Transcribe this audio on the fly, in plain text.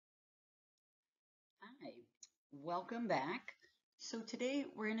Welcome back. So today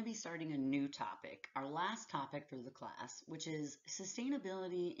we're going to be starting a new topic, our last topic for the class, which is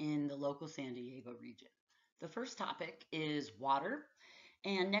sustainability in the local San Diego region. The first topic is water,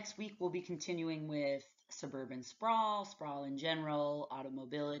 and next week we'll be continuing with suburban sprawl, sprawl in general,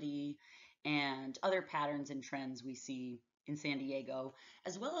 automobility, and other patterns and trends we see in San Diego,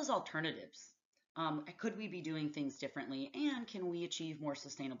 as well as alternatives. Could we be doing things differently, and can we achieve more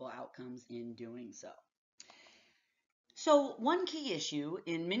sustainable outcomes in doing so? So, one key issue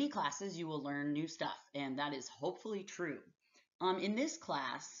in many classes, you will learn new stuff, and that is hopefully true. In this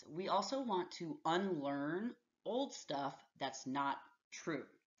class, we also want to unlearn old stuff that's not true.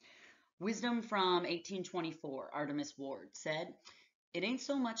 Wisdom from 1824, Artemis Ward said, "It ain't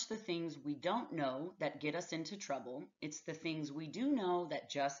so much the things we don't know that get us into trouble, it's the things we do know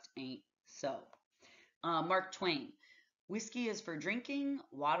that just ain't so." Mark Twain, "Whiskey is for drinking,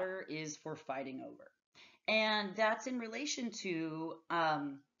 water is for fighting over." And that's in relation to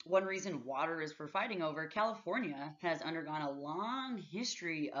one reason water is for fighting over. California has undergone a long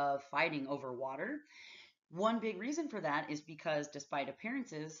history of fighting over water. One big reason for that is because, despite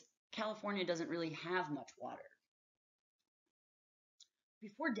appearances, California doesn't really have much water.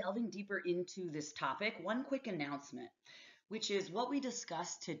 Before delving deeper into this topic, one quick announcement, which is what we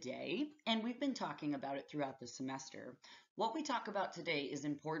discussed today, and we've been talking about it throughout the semester. What we talk about today is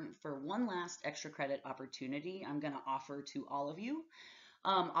important for one last extra credit opportunity I'm going to offer to all of you.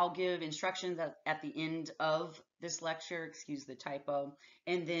 I'll give instructions at the end of this lecture, excuse the typo,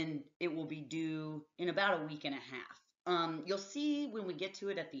 and then it will be due in about a week and a half. You'll see when we get to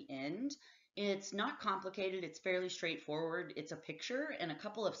it at the end, it's not complicated, it's fairly straightforward. It's a picture and a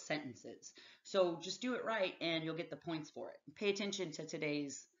couple of sentences. So just do it right and you'll get the points for it. Pay attention to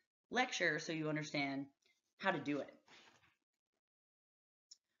today's lecture so you understand how to do it.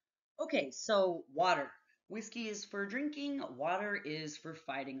 Okay, so water. Whiskey is for drinking, water is for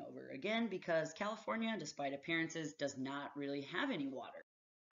fighting over. Again, because California, despite appearances, does not really have any water.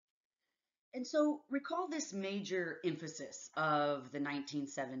 And so recall this major emphasis of the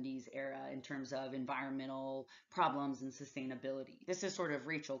 1970s era in terms of environmental problems and sustainability. This is sort of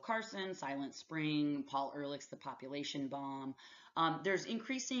Rachel Carson, Silent Spring, Paul Ehrlich's The Population Bomb. There's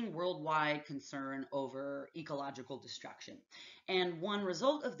increasing worldwide concern over ecological destruction. And one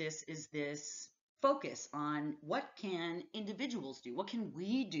result of this is this focus on what can individuals do? What can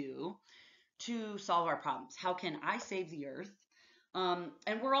we do to solve our problems? How can I save the earth?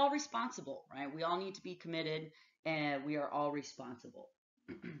 And we're all responsible, right? We all need to be committed and we are all responsible.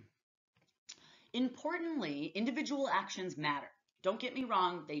 Importantly, individual actions matter. Don't get me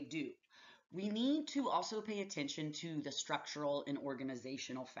wrong, they do. We need to also pay attention to the structural and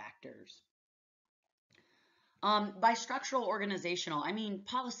organizational factors. By structural organizational, I mean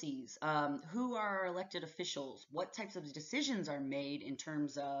policies. Who are our elected officials? What types of decisions are made in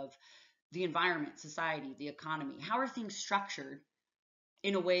terms of the environment, society, the economy? How are things structured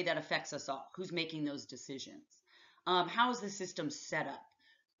in a way that affects us all? Who's making those decisions? How is the system set up?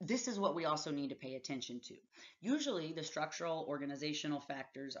 This is what we also need to pay attention to. Usually, the structural organizational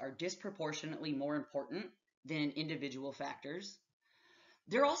factors are disproportionately more important than individual factors.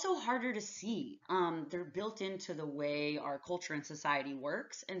 They're also harder to see. They're built into the way our culture and society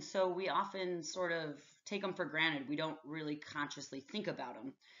works, and so we often sort of take them for granted. We don't really consciously think about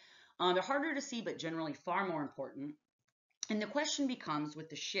them. They're harder to see, but generally far more important. And the question becomes,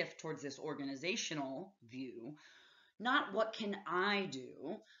 with the shift towards this organizational view, not what can I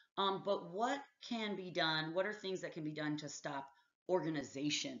do, but what can be done? What are things that can be done to stop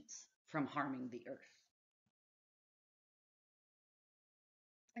organizations from harming the earth?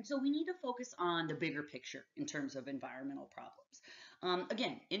 And so we need to focus on the bigger picture in terms of environmental problems.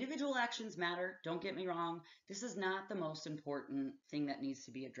 Again, individual actions matter. Don't get me wrong. This is not the most important thing that needs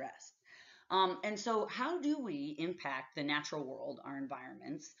to be addressed. And so how do we impact the natural world, our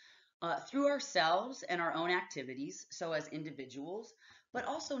environments, through ourselves and our own activities, so as individuals, but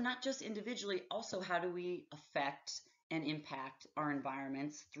also not just individually, also how do we affect and impact our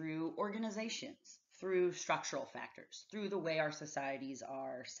environments through organizations, through structural factors, through the way our societies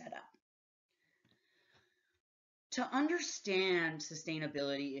are set up. To understand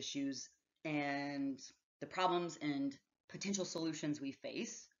sustainability issues and the problems and potential solutions we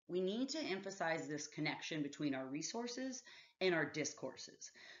face, we need to emphasize this connection between our resources and our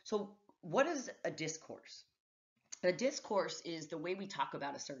discourses. So, what is a discourse? A discourse is the way we talk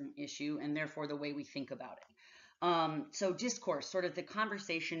about a certain issue and therefore the way we think about it. So discourse, sort of the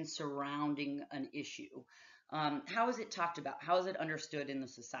conversation surrounding an issue. How is it talked about? How is it understood in the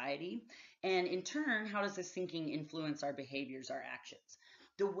society? And in turn, how does this thinking influence our behaviors, our actions?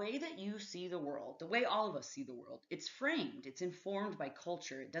 the way that you see the world, the way all of us see the world, it's framed, it's informed by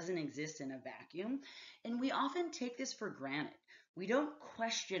culture. It doesn't exist in a vacuum. And we often take this for granted. We don't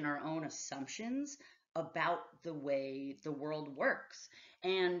question our own assumptions about the way the world works.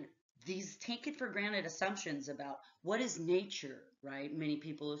 And these take it for granted assumptions about what is nature, right? Many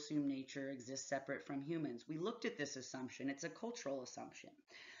people assume nature exists separate from humans. We looked at this assumption. It's a cultural assumption.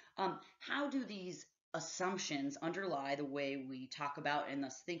 How do these assumptions underlie the way we talk about and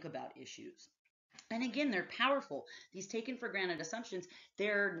thus think about issues? And again, they're powerful. These taken for granted assumptions,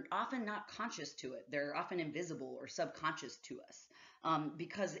 they're often not conscious to it. They're often invisible or subconscious to us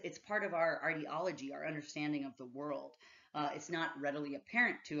because it's part of our ideology, our understanding of the world. It's not readily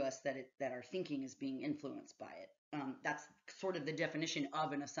apparent to us that our thinking is being influenced by it. That's sort of the definition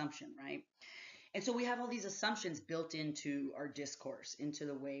of an assumption, right? And so we have all these assumptions built into our discourse, into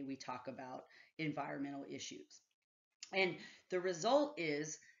the way we talk about environmental issues. And the result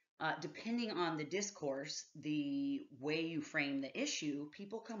is, depending on the discourse, the way you frame the issue,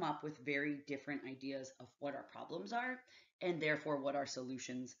 people come up with very different ideas of what our problems are and therefore what our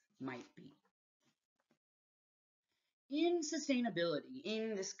solutions might be. In sustainability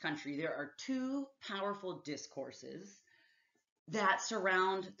in this country, there are two powerful discourses that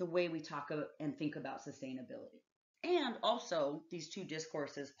surround the way we talk and think about sustainability. And also, these two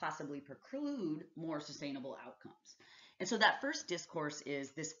discourses possibly preclude more sustainable outcomes. And so that first discourse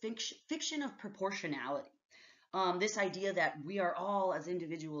is this fiction of proportionality. This idea that we are all, as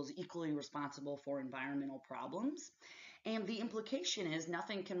individuals, equally responsible for environmental problems. And the implication is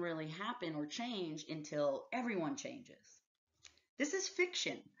nothing can really happen or change until everyone changes. This is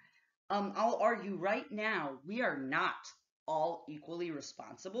fiction. I'll argue right now, we are not all equally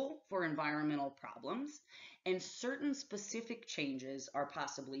responsible for environmental problems, and certain specific changes are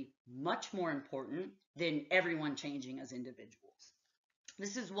possibly much more important than everyone changing as individuals.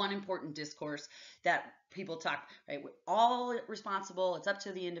 This is one important discourse that people talk, right? We're all responsible, it's up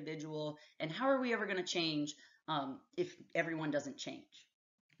to the individual, and how are we ever going to change if everyone doesn't change?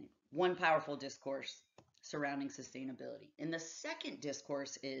 One powerful discourse surrounding sustainability. And the second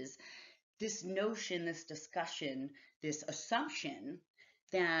discourse is this notion, this discussion, this assumption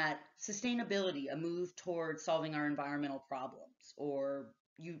that sustainability, a move towards solving our environmental problems or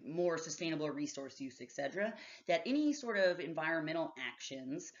more sustainable resource use, etc., that any sort of environmental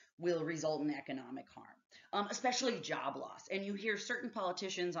actions will result in economic harm, especially job loss. And you hear certain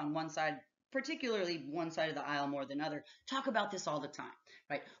politicians on one side, particularly one side of the aisle more than other, talk about this all the time,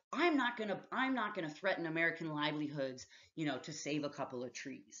 right? I'm not gonna threaten American livelihoods, to save a couple of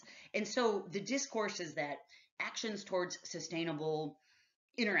trees. And so the discourse is that actions towards sustainable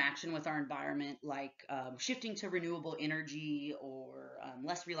interaction with our environment, like shifting to renewable energy or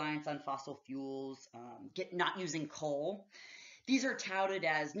less reliance on fossil fuels, not using coal, these are touted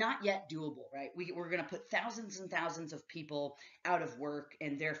as not yet doable, right? We're going to put thousands and thousands of people out of work,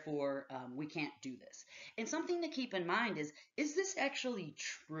 and therefore we can't do this. And something to keep in mind is this actually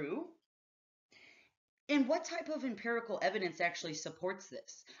true? And what type of empirical evidence actually supports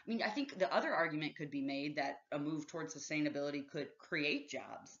this? I mean, I think the other argument could be made that a move towards sustainability could create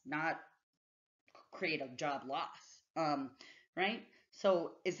jobs, not create a job loss, right?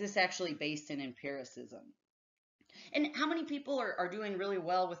 So is this actually based in empiricism? And how many people are doing really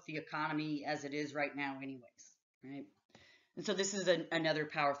well with the economy as it is right now anyways, right? And so this is another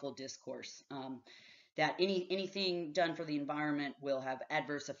powerful discourse that anything done for the environment will have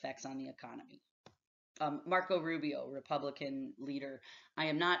adverse effects on the economy. Marco Rubio, Republican leader, I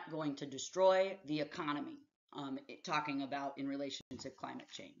am not going to destroy the economy, talking about in relation to climate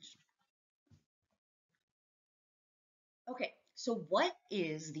change. Okay, so what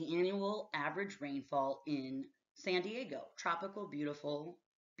is the annual average rainfall in San Diego? Tropical, beautiful,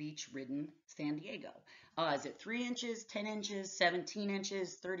 beach-ridden San Diego. Is it 3 inches, 10 inches, 17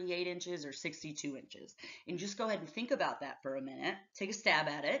 inches, 38 inches, or 62 inches? And just go ahead and think about that for a minute. Take a stab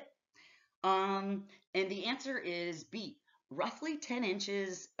at it. And the answer is B, roughly 10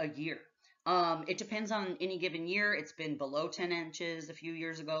 inches a year. It depends on any given year. It's been below 10 inches a few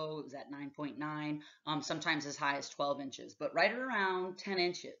years ago. It was at 9.9, sometimes as high as 12 inches. But right around 10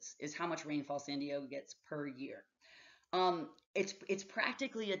 inches is how much rainfall San Diego gets per year. It's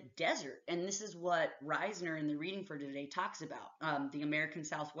practically a desert, and this is what Reisner in the reading for today talks about, the American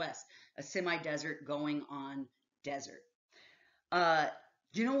Southwest, a semi-desert going on desert.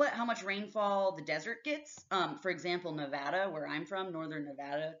 Do you know how much rainfall the desert gets? For example, Nevada, where I'm from, northern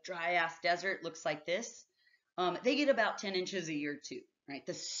Nevada, dry-ass desert looks like this. They get about 10 inches a year too, right?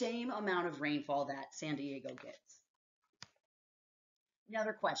 The same amount of rainfall that San Diego gets.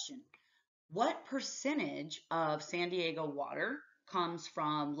 Another question. What percentage of San Diego water comes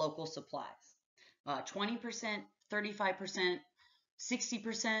from local supplies. 20%, 35%,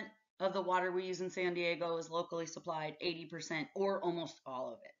 60% of the water we use in San Diego is locally supplied, 80%, or almost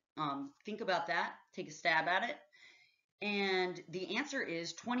all of it. Think about that, take a stab at it. And the answer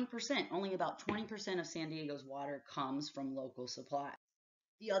is 20%. Only about 20% of San Diego's water comes from local supply.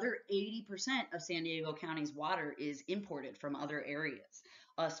 The other 80% of San Diego County's water is imported from other areas.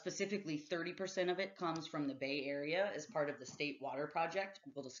 Specifically, 30% of it comes from the Bay Area as part of the State Water Project.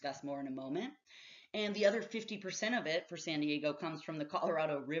 We'll discuss more in a moment. And the other 50% of it for San Diego comes from the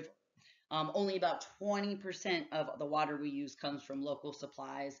Colorado River. Only about 20% of the water we use comes from local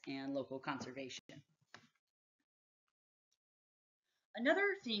supplies and local conservation. Another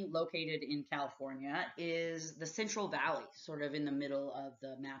thing located in California is the Central Valley, sort of in the middle of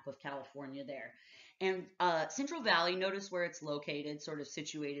the map of California there. And Central Valley, notice where it's located, sort of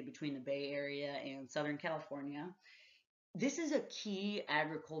situated between the Bay Area and Southern California. This is a key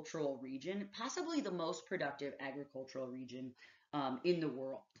agricultural region, possibly the most productive agricultural region in the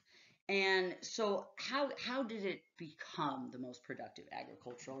world. And so how did it become the most productive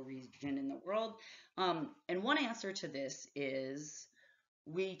agricultural region in the world? And one answer to this is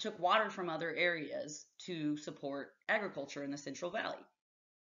we took water from other areas to support agriculture in the Central Valley.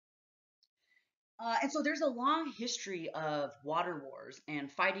 And so there's a long history of water wars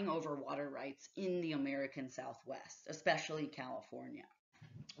and fighting over water rights in the American Southwest, especially California.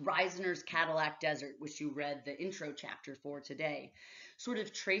 Reisner's Cadillac Desert, which you read the intro chapter for today, sort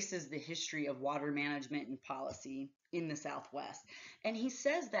of traces the history of water management and policy in the Southwest. And he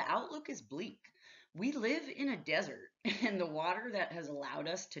says the outlook is bleak. We live in a desert, and the water that has allowed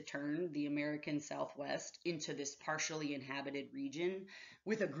us to turn the American Southwest into this partially inhabited region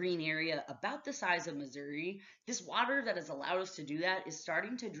with a green area about the size of Missouri, this water that has allowed us to do that is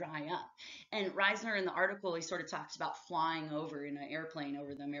starting to dry up. And Reisner, in the article, he sort of talks about flying over in an airplane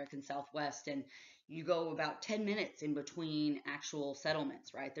over the American Southwest, and you go about 10 minutes in between actual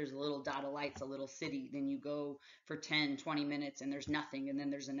settlements, right? There's a little dot of lights, a little city. Then you go for 10, 20 minutes and there's nothing, and then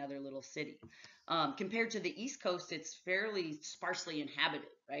there's another little city. Compared to the East Coast, it's fairly sparsely inhabited,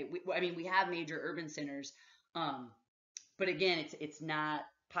 right? We have major urban centers, but again, it's not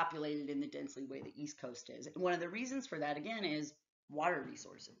populated in the densely way the East Coast is. And one of the reasons for that, again, is water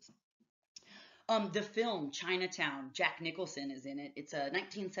resources. The film Chinatown, Jack Nicholson is in it. It's a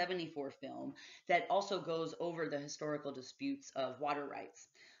 1974 film that also goes over the historical disputes of water rights.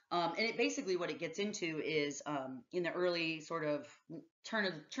 And it basically, what it gets into is in the early sort of turn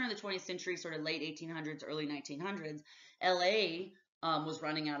of the 20th century, sort of late 1800s, early 1900s, LA was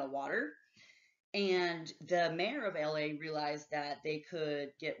running out of water. And the mayor of LA realized that they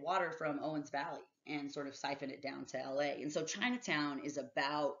could get water from Owens Valley and sort of siphon it down to LA. And so Chinatown is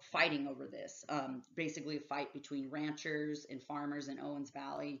about fighting over this, basically a fight between ranchers and farmers in Owens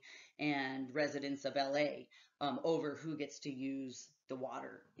Valley and residents of LA over who gets to use the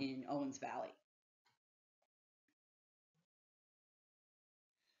water in Owens Valley.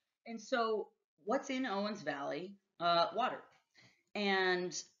 And so what's in Owens Valley? Water.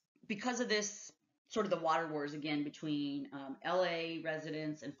 And because of this, sort of the water wars again between LA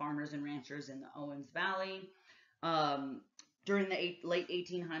residents and farmers and ranchers in the Owens Valley. During the late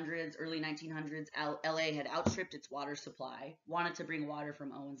 1800s, early 1900s, LA had outstripped its water supply, wanted to bring water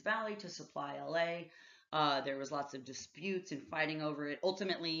from Owens Valley to supply LA. There was lots of disputes and fighting over it.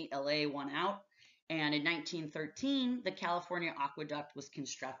 Ultimately, LA won out. And in 1913, the California Aqueduct was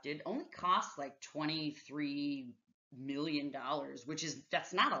constructed. Only cost like $23 million,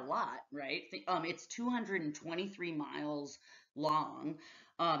 that's not a lot, right? It's 223 miles long.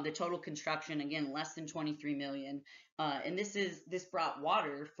 The total construction, again, less than 23 million. And this brought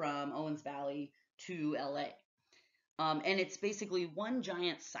water from Owens Valley to LA. And it's basically one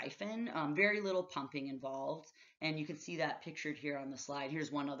giant siphon, very little pumping involved. And you can see that pictured here on the slide. Here's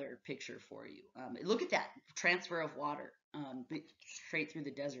one other picture for you. Look at that transfer of water straight through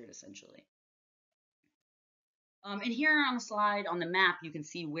the desert, essentially. And here on the slide, on the map, you can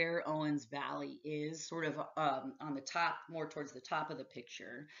see where Owens Valley is, sort of on the top, more towards the top of the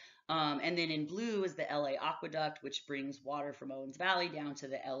picture. And then in blue is the LA Aqueduct, which brings water from Owens Valley down to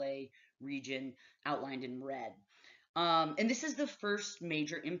the LA region, outlined in red. And this is the first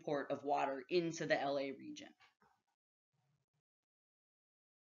major import of water into the LA region.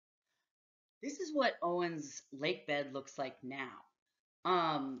 This is what Owens Lake bed looks like now.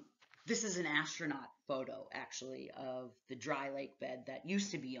 This is an astronaut photo, actually, of the dry lake bed that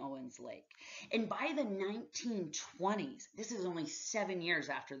used to be Owens Lake. And by the 1920s, this is only 7 years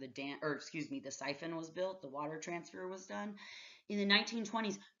after the siphon was built, the water transfer was done. In the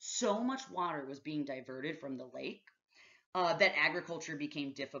 1920s, so much water was being diverted from the lake that agriculture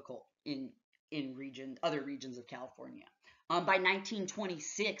became difficult in other regions of California. By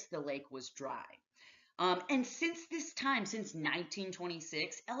 1926, the lake was dry. And since this time, since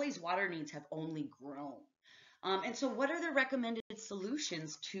 1926, LA's water needs have only grown. And so, what are the recommended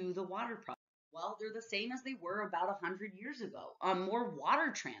solutions to the water problem? Well, they're the same as they were about 100 years ago. More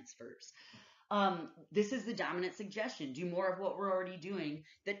water transfers. This is the dominant suggestion. Do more of what we're already doing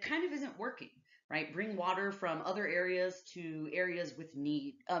that kind of isn't working, right? Bring water from other areas to areas with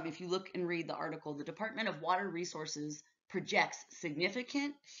need. If you look and read the article, the Department of Water Resources projects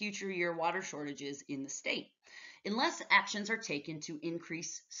significant future year water shortages in the state. Unless actions are taken to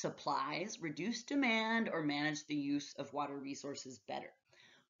increase supplies, reduce demand, or manage the use of water resources better.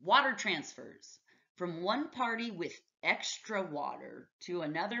 Water transfers from one party with extra water to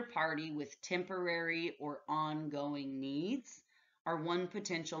another party with temporary or ongoing needs are one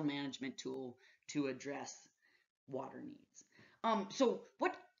potential management tool to address water needs. So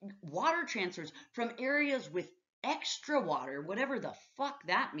what water transfers from areas with extra water, whatever the fuck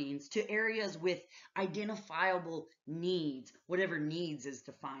that means, to areas with identifiable needs, whatever needs is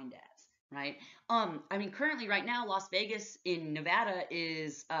defined as, right? I mean, currently right now, Las Vegas in Nevada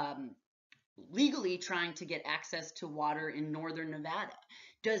is legally trying to get access to water in northern Nevada.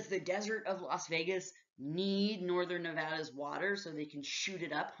 Does the desert of Las Vegas need northern Nevada's water so they can shoot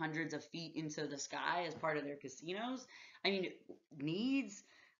it up hundreds of feet into the sky as part of their casinos? I mean, needs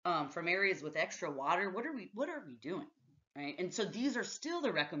from areas with extra water. What are we doing? Right? And so these are still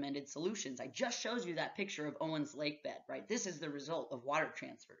the recommended solutions. I just showed you that picture of Owens Lake bed, right? This is the result of water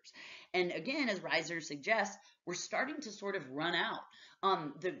transfers. And again, as Reiser suggests, we're starting to sort of run out.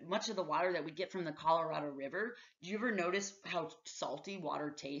 Much of the water that we get from the Colorado River, do you ever notice how salty water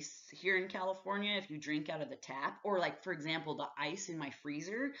tastes here in California if you drink out of the tap? Or like, for example, the ice in my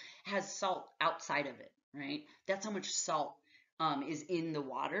freezer has salt outside of it, right? That's how much salt is in the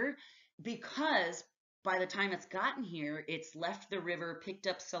water, because by the time it's gotten here, it's left the river, picked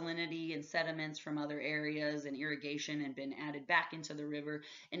up salinity and sediments from other areas and irrigation, and been added back into the river.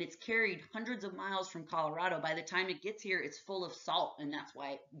 And it's carried hundreds of miles from Colorado. By the time it gets here, it's full of salt. And that's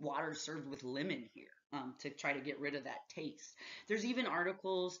why water's served with lemon here, to try to get rid of that taste. There's even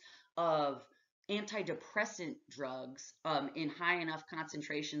articles of antidepressant drugs in high enough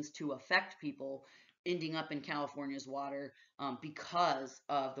concentrations to affect people ending up in California's water because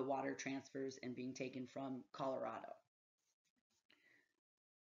of the water transfers and being taken from Colorado.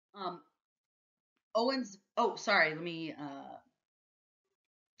 Owens, oh, sorry, let me,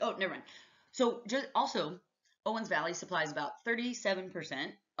 oh, never mind. So just also, Owens Valley supplies about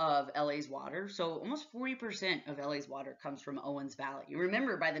 37% of LA's water. So almost 40% of LA's water comes from Owens Valley. You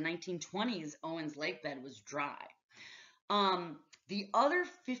remember by the 1920s, Owens Lake bed was dry. The other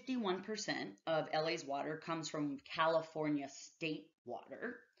 51% of LA's water comes from California state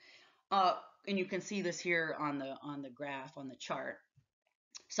water. And you can see this here on the graph, on the chart.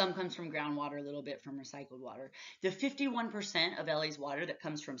 Some comes from groundwater, a little bit from recycled water. The 51% of LA's water that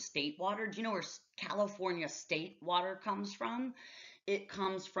comes from state water, do you know where California state water comes from? It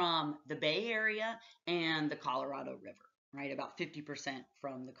comes from the Bay Area and the Colorado River, right? About 50%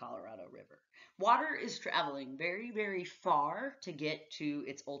 from the Colorado River. Water is traveling very, very far to get to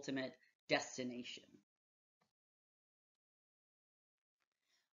its ultimate destination.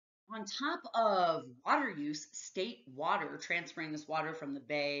 On top of water use, state water, transferring this water from the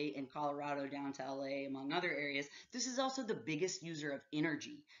Bay and Colorado down to LA, among other areas, this is also the biggest user of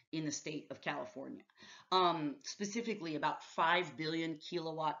energy in the state of California. Specifically, about 5 billion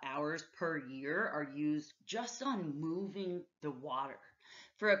kilowatt hours per year are used just on moving the water.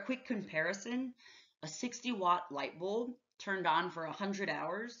 For a quick comparison, a 60-watt light bulb turned on for 100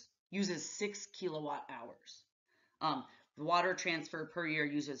 hours uses 6 kilowatt hours. The water transfer per year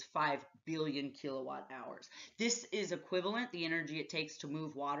uses 5 billion kilowatt hours. This is equivalent, the energy it takes to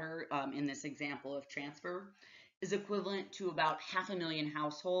move water in this example of transfer is equivalent to about 500,000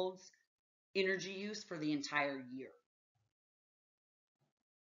 households' energy use for the entire year.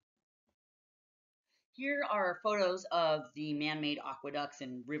 Here are photos of the man-made aqueducts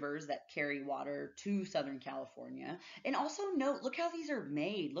and rivers that carry water to Southern California. And also note, look how these are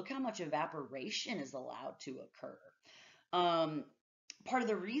made. Look how much evaporation is allowed to occur. Part of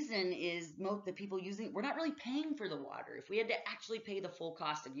the reason is the people using, we're not really paying for the water. If we had to actually pay the full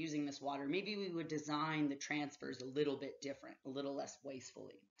cost of using this water, maybe we would design the transfers a little bit different, a little less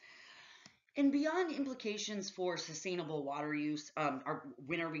wastefully. And beyond implications for sustainable water use,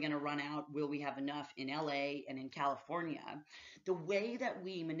 when are we going to run out? Will we have enough in LA and in California? The way that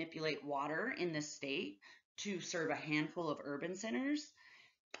we manipulate water in this state to serve a handful of urban centers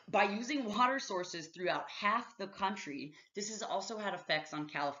By using water sources throughout half the country, this has also had effects on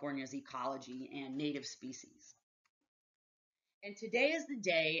California's ecology and native species. And today is the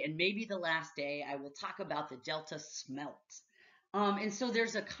day, and maybe the last day, I will talk about the Delta smelt. And so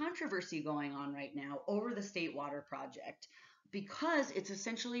there's a controversy going on right now over the State Water Project because it's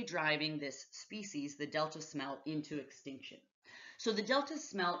essentially driving this species, the Delta smelt, into extinction. So the Delta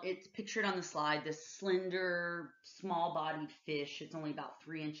smelt, it's pictured on the slide, this slender, small-bodied fish. It's only about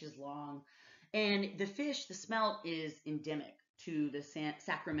 3 inches long. And the fish, the smelt, is endemic to the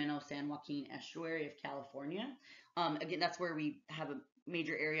Sacramento-San Joaquin estuary of California. Again, that's where we have a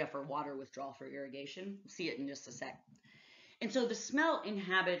major area for water withdrawal for irrigation. We'll see it in just a sec. And so the smelt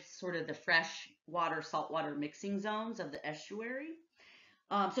inhabits sort of the fresh water, saltwater mixing zones of the estuary.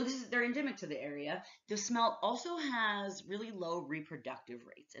 So they're endemic to the area. The smelt also has really low reproductive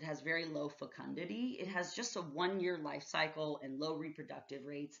rates. It has very low fecundity. It has just a 1 year life cycle and low reproductive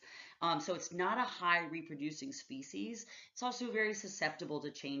rates. So it's not a high reproducing species. It's also very susceptible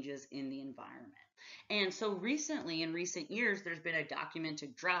to changes in the environment. And so recently, in recent years, there's been a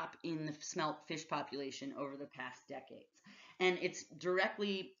documented drop in the smelt fish population over the past decades. And it's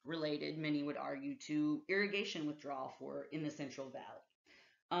directly related, many would argue, to irrigation withdrawal in the Central Valley.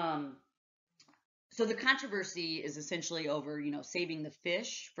 Um, so the controversy is essentially over, saving the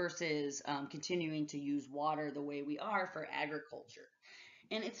fish versus continuing to use water the way we are for agriculture.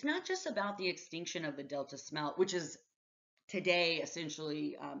 And it's not just about the extinction of the Delta smelt, which is today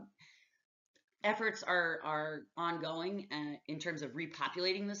essentially efforts are ongoing in terms of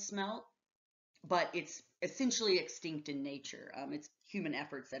repopulating the smelt, but it's essentially extinct in nature. It's human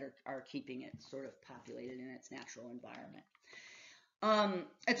efforts that are keeping it sort of populated in its natural environment.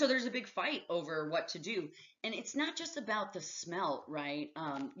 And so there's a big fight over what to do. And it's not just about the smelt, right?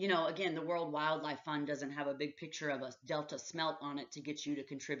 Again, the World Wildlife Fund doesn't have a big picture of a Delta smelt on it to get you to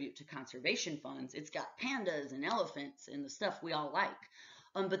contribute to conservation funds. It's got pandas and elephants and the stuff we all like.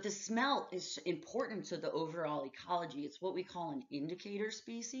 But the smelt is important to the overall ecology. It's what we call an indicator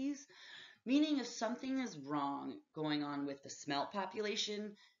species, meaning if something is wrong going on with the smelt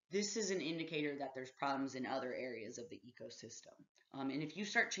population, this is an indicator that there's problems in other areas of the ecosystem. And if you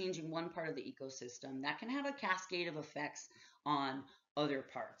start changing one part of the ecosystem, that can have a cascade of effects on other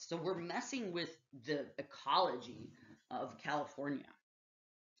parts. So we're messing with the ecology of California.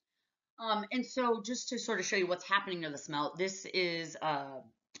 And so just to sort of show you what's happening to the smelt, this is a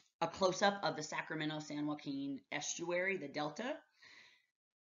close-up of the Sacramento-San Joaquin estuary, the Delta.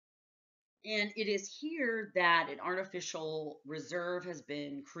 And it is here that an artificial reserve has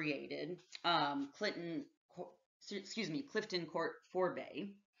been created, Clifton Court Forebay.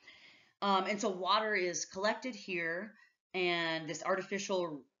 And so water is collected here, and this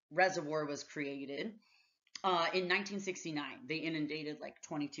artificial reservoir was created in 1969. They inundated like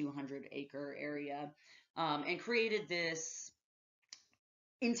 2,200 acre area and created this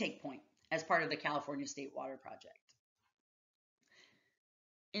intake point as part of the California State Water Project.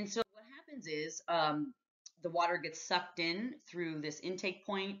 And so what happens is the water gets sucked in through this intake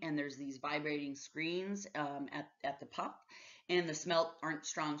point, and there's these vibrating screens at the pump. And the smelt aren't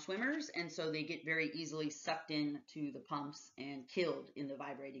strong swimmers, and so they get very easily sucked into the pumps and killed in the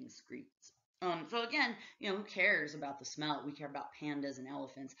vibrating screens. So again, who cares about the smelt? We care about pandas and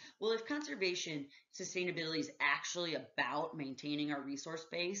elephants. Well, if conservation sustainability is actually about maintaining our resource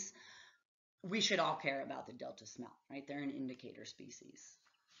base, we should all care about the Delta smelt, right? They're an indicator species.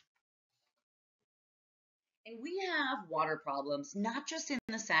 And we have water problems, not just in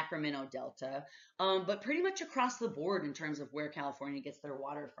the Sacramento Delta, but pretty much across the board in terms of where California gets their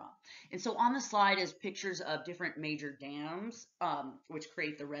water from. And so on the slide is pictures of different major dams, which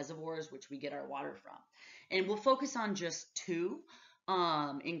create the reservoirs which we get our water from. And we'll focus on just two,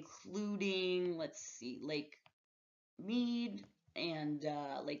 including, let's see, Lake Mead and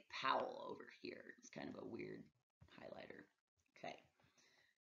Lake Powell over here. It's kind of a weird highlighter. Okay.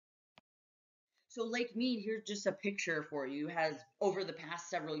 So Lake Mead, here's just a picture for you, has over the past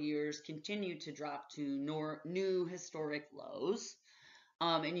several years continued to drop to new historic lows.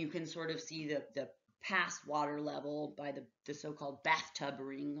 And you can sort of see the past water level by the so-called bathtub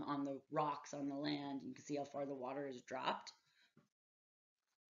ring on the rocks on the land. You can see how far the water has dropped.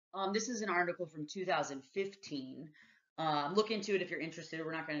 This is an article from 2015. Look into it if you're interested.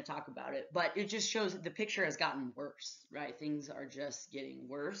 We're not going to talk about it, but it just shows that the picture has gotten worse, right? Things are just getting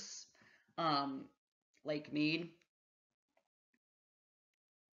worse. Lake Mead.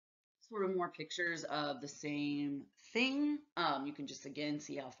 Sort of more pictures of the same thing. You can just again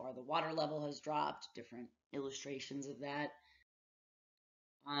see how far the water level has dropped, different illustrations of that.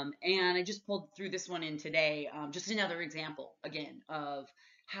 And I just pulled through this one in today, just another example, again, of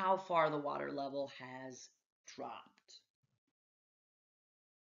how far the water level has dropped.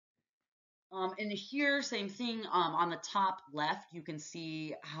 And here, same thing, on the top left, you can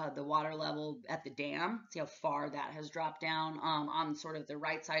see the water level at the dam. See how far that has dropped down. On sort of the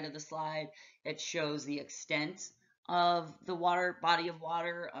right side of the slide, it shows the extent of the body of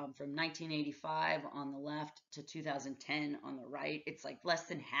water, from 1985 on the left to 2010 on the right. It's like less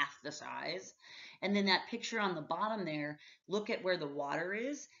than half the size. And then that picture on the bottom there, look at where the water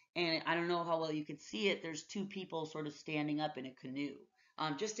is. And I don't know how well you can see it. There's two people sort of standing up in a canoe.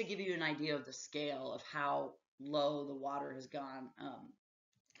 Just to give you an idea of the scale of how low the water has gone,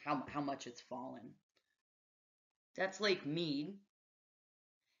 how much it's fallen. That's Lake Mead,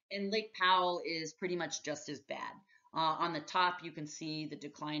 and Lake Powell is pretty much just as bad. On the top, you can see the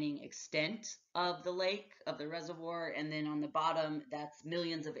declining extent of the lake, of the reservoir, and then on the bottom, that's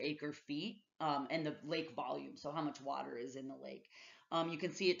millions of acre feet, and the lake volume, so how much water is in the lake. You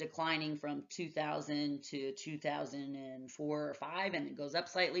can see it declining from 2000 to 2004 or 5, and it goes up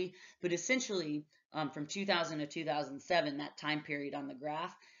slightly, but essentially from 2000 to 2007, that time period on the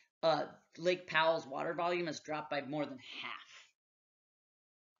graph, Lake Powell's water volume has dropped by more than half.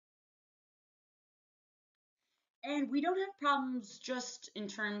 And we don't have problems just in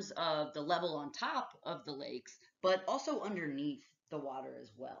terms of the level on top of the lakes, but also underneath the water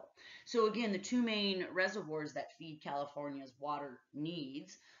as well. So again, the two main reservoirs that feed California's water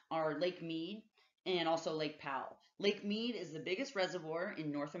needs are Lake Mead and also Lake Powell. Lake Mead is the biggest reservoir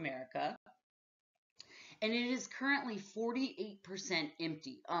in North America, and it is currently 48%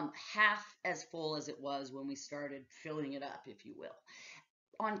 empty, half as full as it was when we started filling it up, if you will.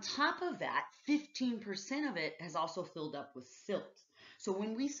 On top of that, 15% of it has also filled up with silt. So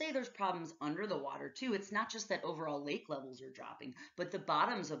when we say there's problems under the water too, it's not just that overall lake levels are dropping, but the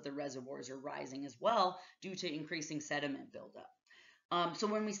bottoms of the reservoirs are rising as well due to increasing sediment buildup. So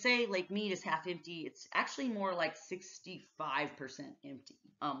when we say Lake Mead is half empty, it's actually more like 65% empty,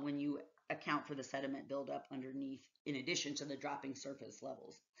 when you account for the sediment buildup underneath in addition to the dropping surface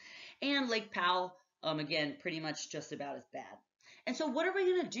levels. And Lake Powell, again, pretty much just about as bad. And so what are we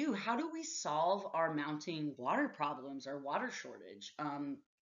going to do? How do we solve our mounting water problems, our water shortage?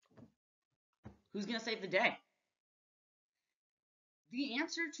 Who's going to save the day? The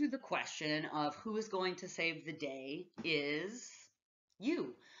answer to the question of who is going to save the day is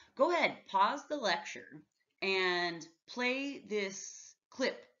you. Go ahead, pause the lecture and play this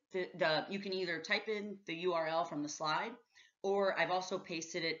clip. You can either type in the URL from the slide, or I've also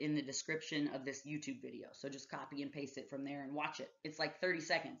pasted it in the description of this YouTube video. So just copy and paste it from there and watch it. It's like 30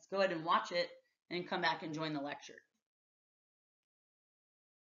 seconds. Go ahead and watch it and come back and join the lecture.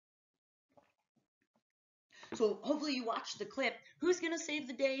 So hopefully you watched the clip. Who's going to save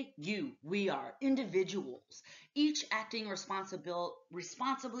the day? You. We are individuals, each acting responsibly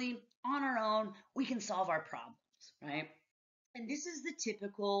on our own. We can solve our problems, right? And this is the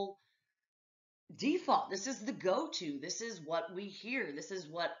typical default. This is the go-to. This is what we hear. This is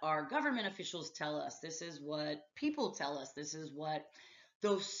what our government officials tell us. This is what people tell us. This is what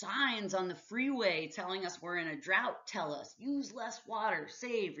those signs on the freeway telling us we're in a drought tell us. Use less water,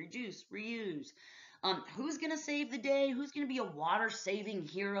 save, reduce, reuse. Who's going to save the day? Who's going to be a water-saving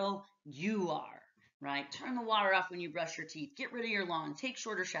hero? You are, right? Turn the water off when you brush your teeth. Get rid of your lawn. Take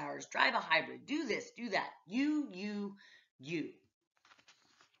shorter showers. Drive a hybrid. Do this, do that. You.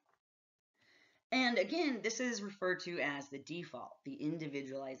 And again, this is referred to as the default, the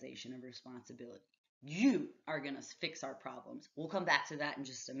individualization of responsibility. You are going to fix our problems. We'll come back to that in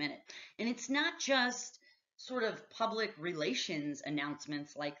just a minute. And it's not just sort of public relations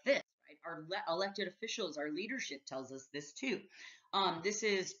announcements like this. Our elected officials, our leadership tells us this too. This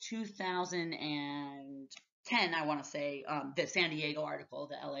is 2010, I want to say, the San Diego article,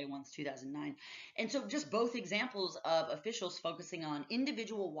 the LA one's 2009. And so just both examples of officials focusing on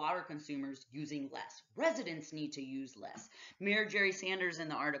individual water consumers using less. Residents need to use less. Mayor Jerry Sanders in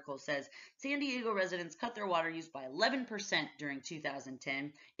the article says, San Diego residents cut their water use by 11% during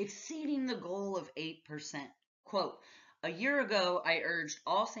 2010, exceeding the goal of 8%. Quote, a year ago, I urged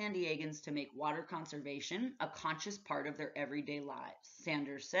all San Diegans to make water conservation a conscious part of their everyday lives.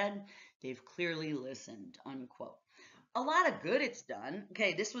 Sanders said, they've clearly listened, unquote. A lot of good it's done.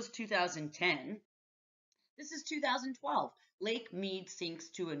 Okay, this was 2010. This is 2012. Lake Mead sinks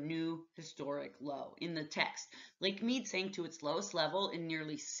to a new historic low. In the text, Lake Mead sank to its lowest level in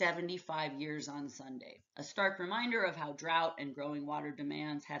nearly 75 years on Sunday. A stark reminder of how drought and growing water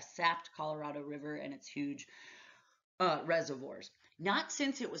demands have sapped Colorado River and its huge reservoirs. Not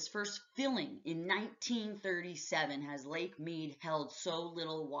since it was first filling in 1937 has Lake Mead held so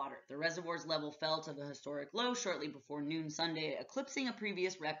little water. The reservoir's level fell to the historic low shortly before noon Sunday, eclipsing a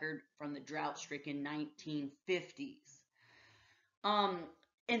previous record from the drought-stricken 1950s. Um,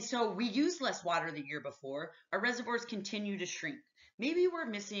 and so we used less water the year before. Our reservoirs continue to shrink. Maybe we're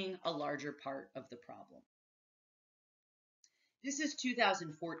missing a larger part of the problem. This is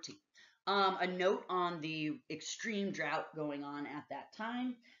 2014. A note on the extreme drought going on at that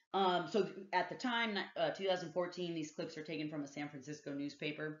time. So at the time, 2014, these clips are taken from a San Francisco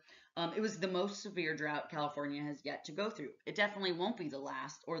newspaper. It was the most severe drought California has yet to go through. It definitely won't be the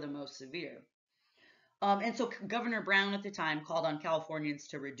last or the most severe. And so Governor Brown at the time called on Californians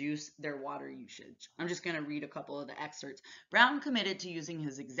to reduce their water usage. I'm just going to read a couple of the excerpts. Brown committed to using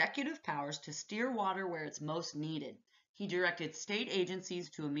his executive powers to steer water where it's most needed. He directed state agencies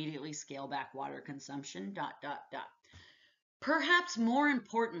to immediately scale back water consumption, ... Perhaps more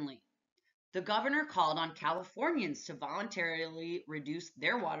importantly, the governor called on Californians to voluntarily reduce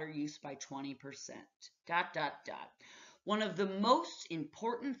their water use by 20%, ... One of the most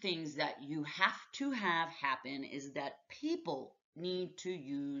important things that you have to have happen is that people need to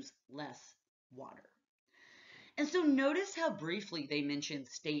use less water. And so notice how briefly they mention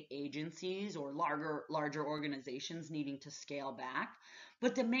state agencies or larger organizations needing to scale back.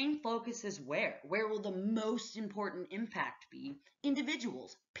 But the main focus is where? Where will the most important impact be?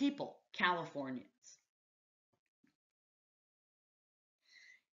 Individuals, people, Californians.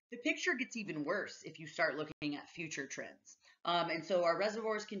 The picture gets even worse if you start looking at future trends. And so our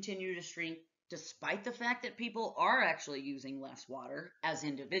reservoirs continue to shrink despite the fact that people are actually using less water as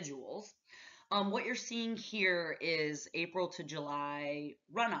individuals. What you're seeing here is April to July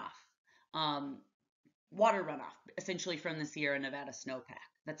runoff, water runoff, essentially from the Sierra Nevada snowpack.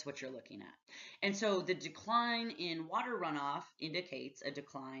 That's what you're looking at. And so the decline in water runoff indicates a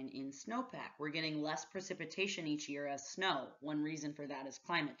decline in snowpack. We're getting less precipitation each year as snow. One reason for that is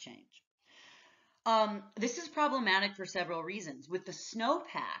climate change. This is problematic for several reasons. With the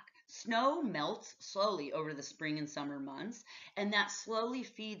snowpack, snow melts slowly over the spring and summer months, and that slowly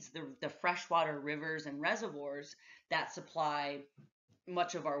feeds the freshwater rivers and reservoirs that supply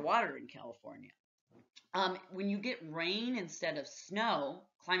much of our water in California. When you get rain instead of snow,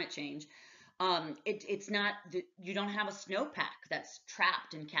 climate change, it's not, you don't have a snowpack that's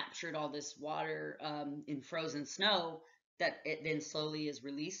trapped and captured all this water in frozen snow that it then slowly is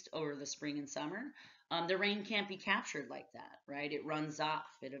released over the spring and summer. The rain can't be captured like that, right? It runs off,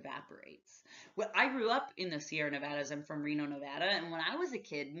 it evaporates. Well, I grew up in the Sierra Nevadas. I'm from Reno, Nevada, and when I was a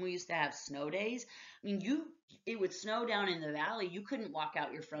kid, we used to have snow days. I mean, it would snow down in the valley. You couldn't walk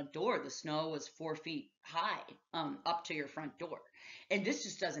out your front door. The snow was 4 feet high up to your front door, and this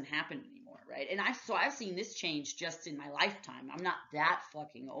just doesn't happen anymore, right? And I've seen this change just in my lifetime. I'm not that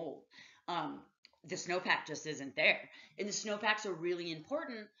fucking old. The snowpack just isn't there, and the snowpack's a really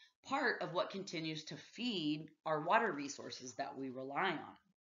important part of what continues to feed our water resources that we rely on.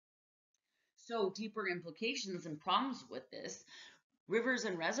 So deeper implications and problems with this, rivers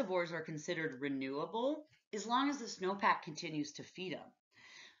and reservoirs are considered renewable as long as the snowpack continues to feed them.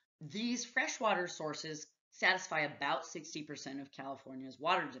 These freshwater sources satisfy about 60% of California's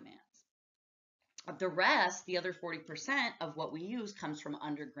water demands. The rest, the other 40% of what we use, comes from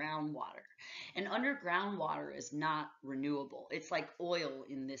underground water. And underground water is not renewable. It's like oil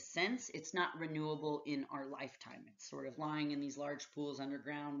in this sense. It's not renewable in our lifetime. It's sort of lying in these large pools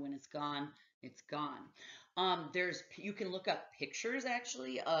underground. When it's gone, it's gone. You can look up pictures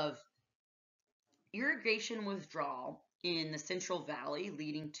actually of irrigation withdrawal in the Central Valley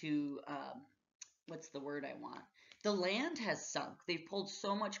leading to, what's the word I want? The land has sunk. They've pulled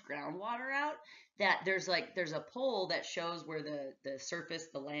so much groundwater out that there's a pole that shows where the surface,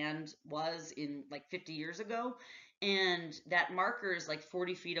 the land was in like 50 years ago, and that marker is like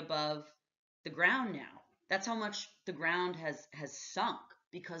 40 feet above the ground now. That's how much the ground has sunk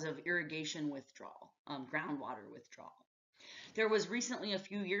because of irrigation withdrawal, groundwater withdrawal. There was recently, a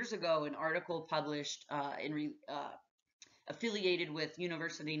few years ago, an article published affiliated with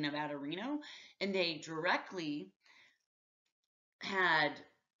University of Nevada, Reno, and they directly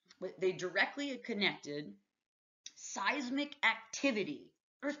connected seismic activity,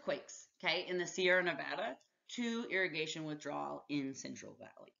 earthquakes, okay, in the Sierra Nevada to irrigation withdrawal in Central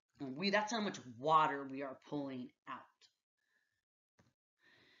Valley. And that's how much water we are pulling out.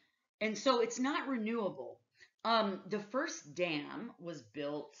 And so it's not renewable. The first dam was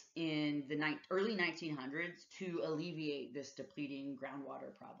built in the early 1900s to alleviate this depleting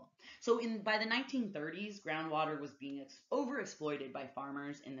groundwater problem. So by the 1930s, groundwater was being overexploited by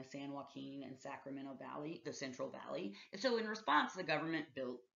farmers in the San Joaquin and Sacramento Valley, the Central Valley. And so in response, the government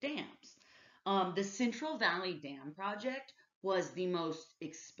built dams. The Central Valley Dam Project was the most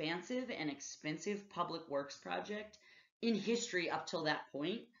expansive and expensive public works project in history up till that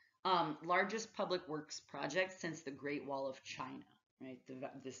point. Largest public works project since the Great Wall of China, right?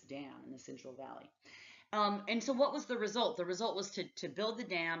 This dam in the Central Valley. And so what was the result? The result was to build the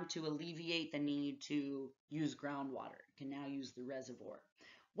dam to alleviate the need to use groundwater. It can now use the reservoir.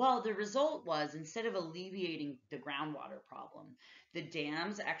 Well, the result was instead of alleviating the groundwater problem, the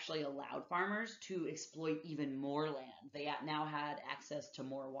dams actually allowed farmers to exploit even more land. They now had access to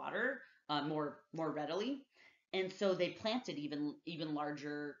more water, more readily, and so they planted even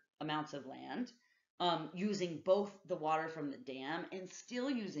larger amounts of land, using both the water from the dam and still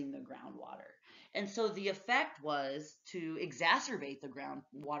using the groundwater. And so the effect was to exacerbate the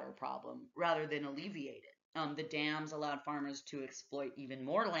groundwater problem rather than alleviate it. The dams allowed farmers to exploit even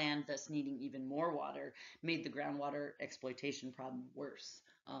more land, thus needing even more water, made the groundwater exploitation problem worse,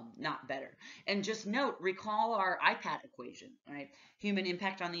 not better. And just note, recall our IPAT equation, right? Human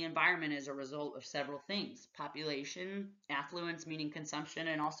impact on the environment is a result of several things: population, affluence, meaning consumption,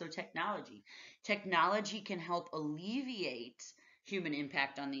 and also technology. Technology can help alleviate human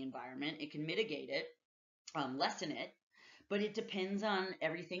impact on the environment. It can mitigate it, lessen it, but it depends on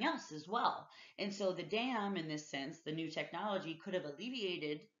everything else as well. And so the dam, in this sense, the new technology could have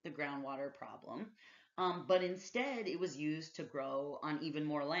alleviated the groundwater problem, but instead it was used to grow on even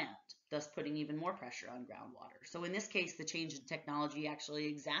more land, thus putting even more pressure on groundwater. So in this case, the change in technology actually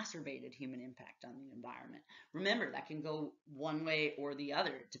exacerbated human impact on the environment. Remember, that can go one way or the other.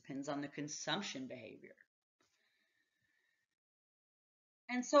 It depends on the consumption behavior.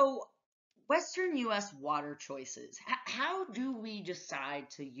 And so Western US water choices. How do we decide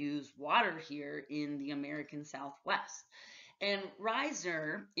to use water here in the American Southwest? And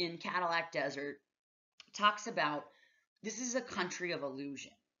Reisner in Cadillac Desert talks about this is a country of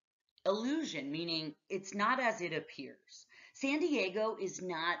illusion. Illusion, meaning it's not as it appears. San Diego is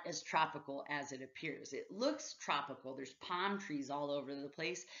not as tropical as it appears. It looks tropical. There's palm trees all over the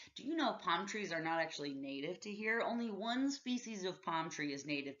place. Do you know palm trees are not actually native to here? Only one species of palm tree is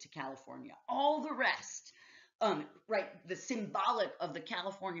native to California. All the rest, right, the symbolic of the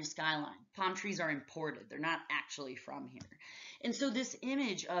California skyline, palm trees are imported. They're not actually from here. And so this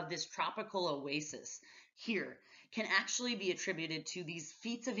image of this tropical oasis here can actually be attributed to these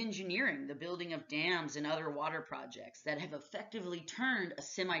feats of engineering, the building of dams and other water projects that have effectively turned a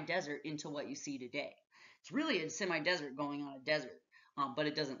semi-desert into what you see today. It's really a semi-desert going on a desert, but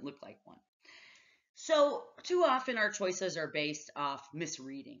it doesn't look like one. So too often our choices are based off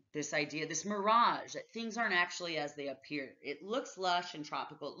misreading, this idea, this mirage that things aren't actually as they appear. It looks lush and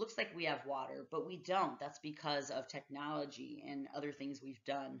tropical. It looks like we have water, but we don't. That's because of technology and other things we've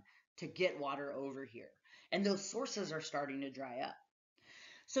done to get water over here. And those sources are starting to dry up.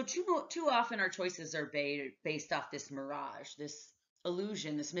 So too often our choices are based off this mirage, this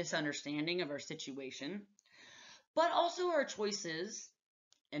illusion, this misunderstanding of our situation. But also our choices,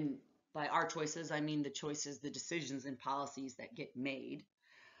 and by our choices, I mean the choices, the decisions and policies that get made,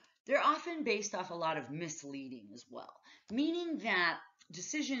 they're often based off a lot of misleading as well, meaning that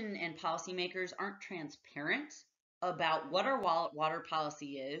decision and policymakers aren't transparent about what our water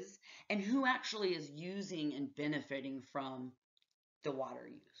policy is and who actually is using and benefiting from the water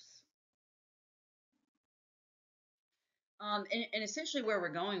use. And essentially where we're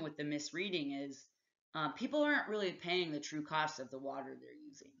going with the misreading is people aren't really paying the true cost of the water they're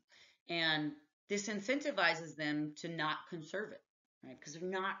using. And this incentivizes them to not conserve it, right? Because they're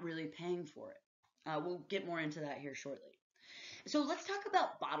not really paying for it. We'll get more into that here shortly. So let's talk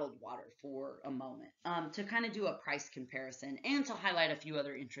about bottled water for a moment to kind of do a price comparison and to highlight a few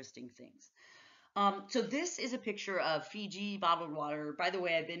other interesting things. So this is a picture of Fiji bottled water. By the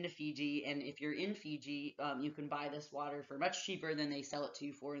way, I've been to Fiji, and if you're in Fiji, you can buy this water for much cheaper than they sell it to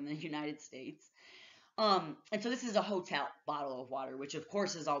you for in the United States. And so this is a hotel bottle of water, which of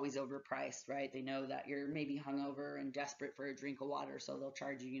course is always overpriced, right? They know that you're maybe hungover and desperate for a drink of water, so they'll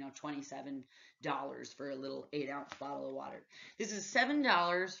charge you, $27 for a little 8-ounce bottle of water. This is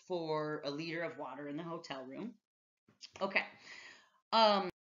 $7 for a liter of water in the hotel room. Okay.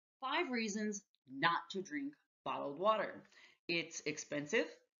 5 reasons not to drink bottled water. It's expensive,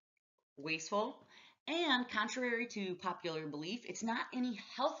 wasteful, And contrary to popular belief, it's not any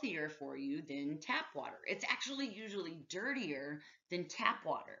healthier for you than tap water. It's actually usually dirtier than tap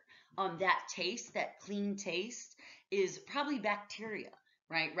water. That taste, that clean taste, is probably bacteria,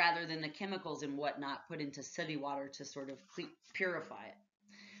 right? Rather than the chemicals and whatnot put into city water to sort of purify it.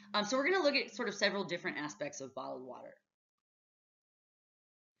 So we're going to look at sort of several different aspects of bottled water.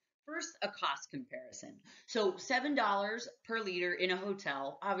 First, a cost comparison. So $7 per liter in a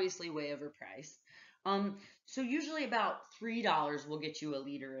hotel, obviously way overpriced. So usually about $3 will get you a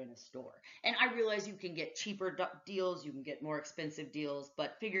liter in a store. And I realize you can get cheaper deals, you can get more expensive deals,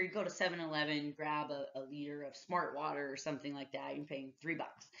 but figure you go to 7-Eleven, grab a liter of smart water or something like that, you're paying $3.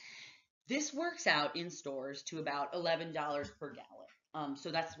 This works out in stores to about $11 per gallon.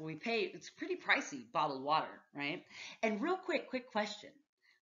 So that's what we pay. It's pretty pricey, bottled water, right? And real quick question.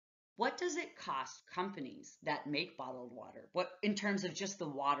 What does it cost companies that make bottled water? What, in terms of just the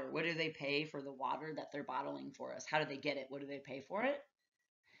water, what do they pay for the water that they're bottling for us? How do they get it? What do they pay for it?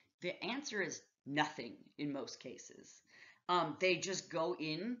 The answer is nothing in most cases. They just go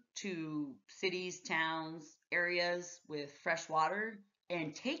into cities, towns, areas with fresh water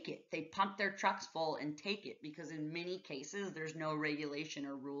and take it. They pump their trucks full and take it because in many cases there's no regulation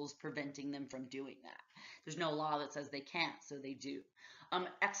or rules preventing them from doing that. There's no law that says they can't, so they do.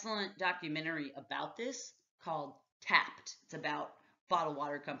 Excellent documentary about this called Tapped. It's about bottled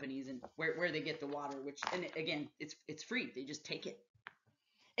water companies and where they get the water, which, and again, it's free. They just take it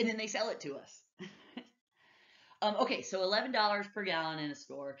and then they sell it to us. Okay, so $11 per gallon in a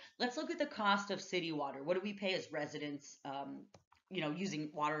store. Let's look at the cost of city water. What do we pay as residents, using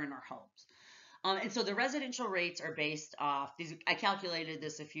water in our homes? And so the residential rates are based off these. I calculated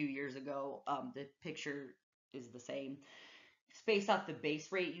this a few years ago. The picture is the same. It's based off the base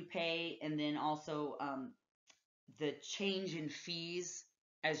rate you pay, and then also the change in fees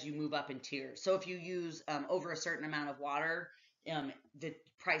as you move up in tiers. So if you use over a certain amount of water, the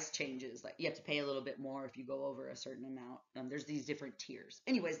price changes. Like you have to pay a little bit more if you go over a certain amount. There's these different tiers.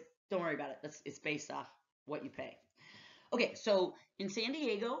 Anyways, don't worry about it. It's based off what you pay. Okay, so in San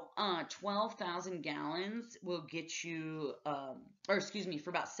Diego, 12,000 gallons will get you, for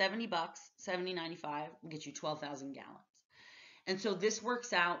about $70, $70.95 will get you 12,000 gallons. And so this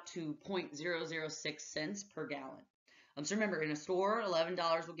works out to 0.006 cents per gallon. So remember, in a store,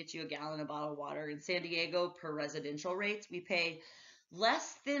 $11 will get you a gallon of bottled water. In San Diego, per residential rates, we pay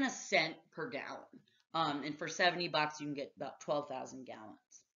less than a cent per gallon. And for $70, you can get about 12,000 gallons.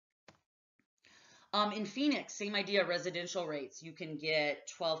 In Phoenix, same idea, residential rates. You can get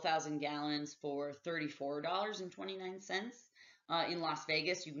 12,000 gallons for $34.29. In Las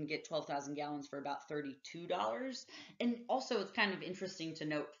Vegas, you can get 12,000 gallons for about $32. And also, it's kind of interesting to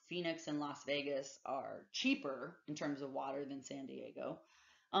note Phoenix and Las Vegas are cheaper in terms of water than San Diego.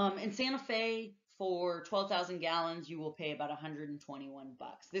 In Santa Fe, for 12,000 gallons, you will pay about 121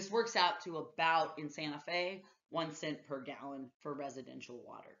 bucks. This works out to about, in Santa Fe, 1 cent per gallon for residential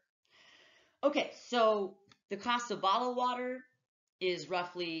water. Okay, so the cost of bottled water is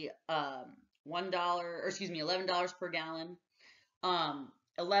roughly $11 per gallon.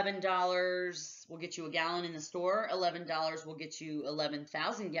 $11 will get you a gallon in the store. $11 will get you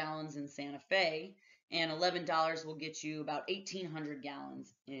 11,000 gallons in Santa Fe, and $11 will get you about 1,800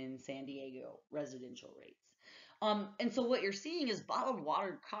 gallons in San Diego residential rates. And so what you're seeing is bottled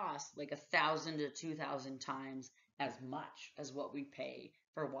water costs like 1,000 to 2,000 times as much as what we pay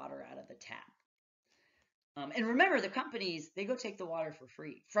for water out of the tap. And remember, the companies, they go take the water for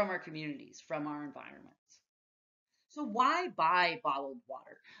free from our communities, from our environments. So why buy bottled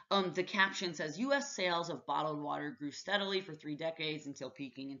water? The caption says, U.S. sales of bottled water grew steadily for 3 decades until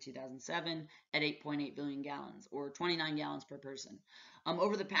peaking in 2007 at 8.8 billion gallons, or 29 gallons per person.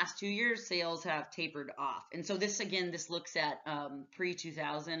 Over the past 2 years, sales have tapered off. And so this looks at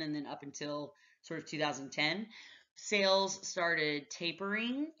pre-2000 and then up until sort of 2010. Sales started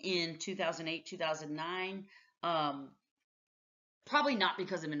tapering in 2008, 2009. Probably not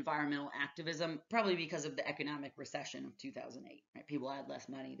because of environmental activism, probably because of the economic recession of 2008. Right? People had less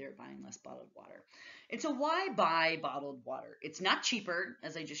money, they're buying less bottled water. And so why buy bottled water? It's not cheaper,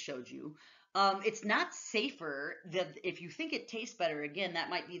 as I just showed you. It's not safer. If you think it tastes better, again, that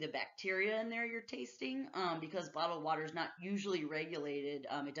might be the bacteria in there you're tasting, because bottled water is not usually regulated.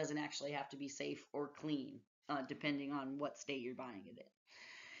 It doesn't actually have to be safe or clean, depending on what state you're buying it in.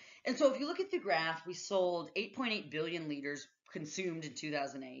 And so if you look at the graph, we sold 8.8 billion liters consumed in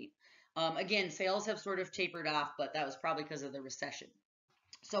 2008. Again, sales have sort of tapered off, but that was probably because of the recession.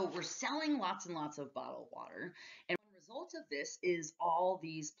 So we're selling lots and lots of bottled water. And one result of this is all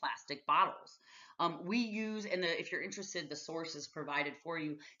these plastic bottles. We use, and if you're interested, the source is provided for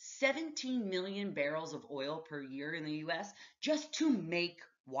you, 17 million barrels of oil per year in the US just to make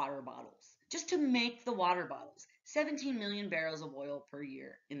water bottles, just to make the water bottles. 17 million barrels of oil per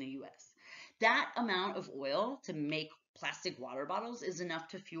year in the US. That amount of oil to make plastic water bottles is enough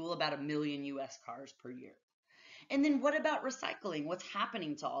to fuel about 1 million US cars per year. And then what about recycling? What's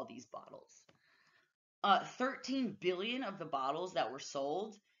happening to all these bottles? 13 billion of the bottles that were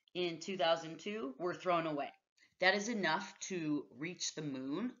sold in 2002 were thrown away. That is enough to reach the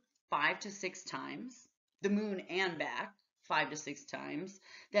moon 5 to 6 times, the moon and back 5 to 6 times.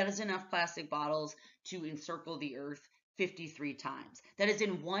 That is enough plastic bottles to encircle the earth 53 times. That is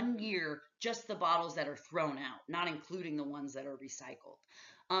in 1 year, just the bottles that are thrown out, not including the ones that are recycled.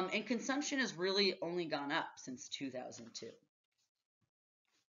 And consumption has really only gone up since 2002.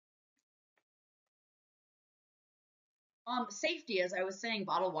 Safety, as I was saying,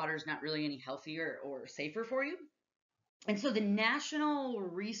 bottled water is not really any healthier or safer for you. And so the National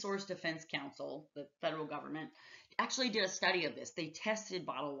Resource Defense Council, the federal government, actually did a study of this. They tested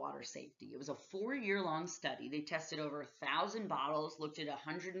bottled water safety. It was a 4-year-long study. They tested over 1,000 bottles, looked at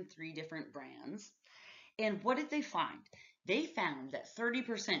 103 different brands. And what did they find? They found that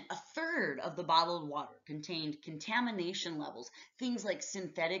 30%, a third of the bottled water contained contamination levels, things like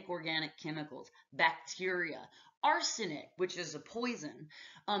synthetic organic chemicals, bacteria, arsenic, which is a poison.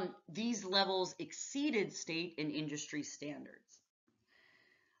 These levels exceeded state and industry standards.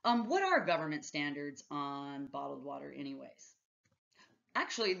 What are government standards on bottled water anyways?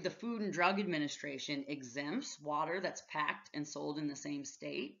 Actually, the Food and Drug Administration exempts water that's packed and sold in the same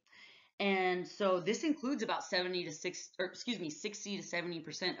state. And so this includes about 60 to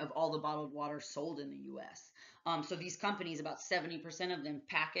 70% of all the bottled water sold in the US. So these companies, about 70% of them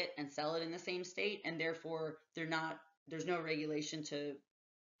pack it and sell it in the same state, and therefore there's no regulation to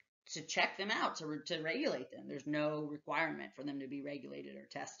check them out, to regulate them. There's no requirement for them to be regulated or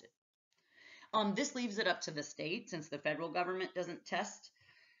tested. This leaves it up to the state, since the federal government doesn't test.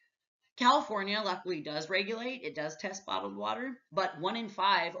 California luckily does regulate. It does test bottled water, but 1 in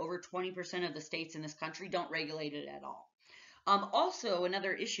 5, over 20% of the states in this country don't regulate it at all. Also,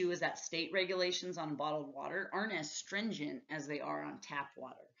 another issue is that state regulations on bottled water aren't as stringent as they are on tap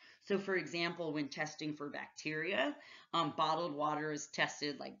water. So for example, when testing for bacteria, bottled water is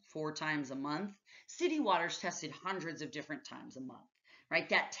tested like 4 times a month. City water is tested hundreds of different times a month. Right,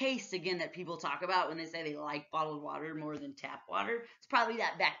 that taste, again, that people talk about when they say they like bottled water more than tap water, it's probably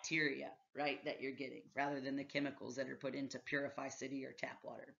that bacteria, right, that you're getting, rather than the chemicals that are put in to purify city or tap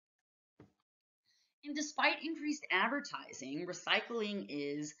water. And despite increased advertising, recycling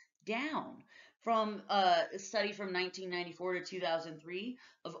is down. From a study from 1994 to 2003,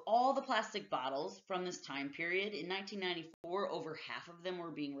 of all the plastic bottles from this time period, in 1994, over half of them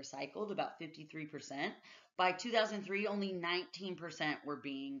were being recycled, about 53%. By 2003, only 19% were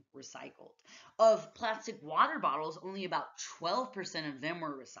being recycled. Of plastic water bottles, only about 12% of them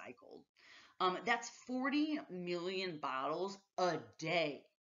were recycled. That's 40 million bottles a day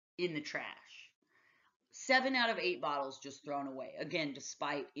in the trash. 7 out of 8 bottles just thrown away, again,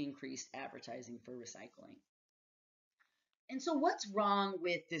 despite increased advertising for recycling. And so what's wrong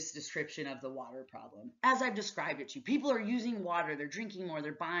with this description of the water problem? As I've described it to you, people are using water, they're drinking more,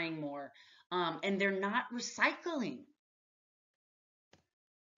 they're buying more, and they're not recycling.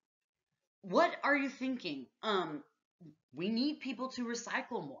 What are you thinking? We need people to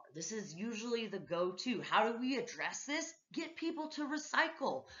recycle more. This is usually the go-to. How do we address this? Get people to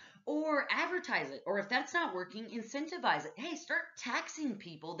recycle, or advertise it. Or if that's not working, incentivize it. Hey, start taxing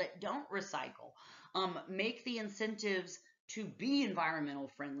people that don't recycle. Make the incentives to be environmental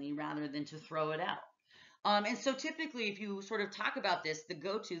friendly rather than to throw it out. And so typically, if you sort of talk about this, the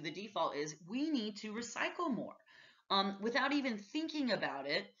go-to, the default is we need to recycle more. Without even thinking about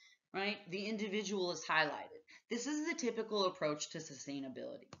it, right? The individual is highlighted. This is the typical approach to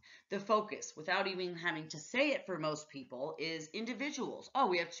sustainability. The focus, without even having to say it for most people, is individuals. Oh,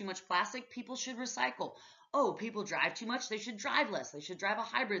 we have too much plastic, people should recycle. Oh, people drive too much, they should drive less. They should drive a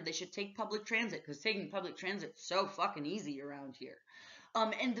hybrid, they should take public transit, because taking public transit is so fucking easy around here.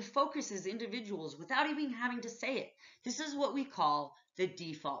 And the focus is individuals without even having to say it. This is what we call the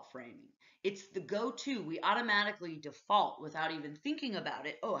default framing. It's the go-to. We automatically default without even thinking about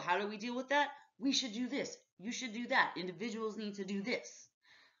it. Oh, how do we deal with that? We should do this. You should do that. Individuals need to do this.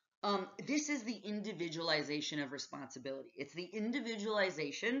 This is the individualization of responsibility. It's the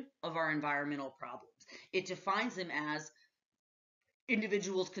individualization of our environmental problems. It defines them as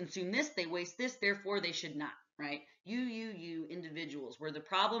individuals consume this, they waste this, therefore they should not, right? You, individuals. We're the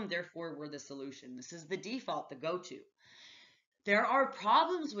problem, therefore we're the solution. This is the default, the go-to. There are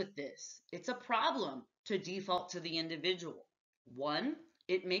problems with this. It's a problem to default to the individual. One,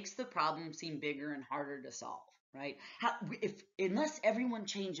 it makes the problem seem bigger and harder to solve, right? If unless everyone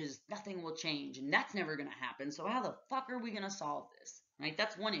changes, nothing will change, and that's never going to happen. So how the fuck are we going to solve this, right?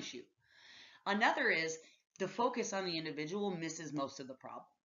 That's one issue. Another is the focus on the individual misses most of the problem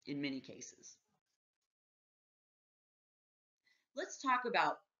in many cases. Let's talk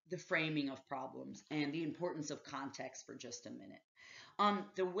about the framing of problems and the importance of context for just a minute.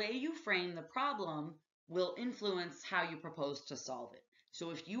 The way you frame the problem will influence how you propose to solve it.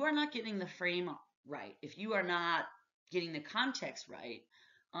 So if you are not getting the frame right, if you are not getting the context right,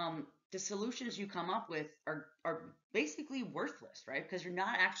 the solutions you come up with are basically worthless, right? Because you're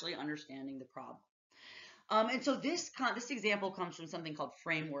not actually understanding the problem. And so this example comes from something called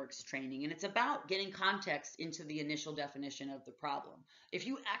frameworks training, and it's about getting context into the initial definition of the problem if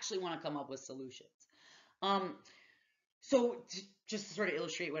you actually want to come up with solutions. Um, just to sort of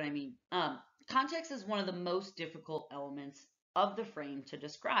illustrate what I mean, context is one of the most difficult elements of the frame to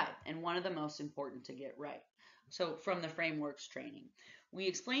describe and one of the most important to get right. So from the frameworks training, we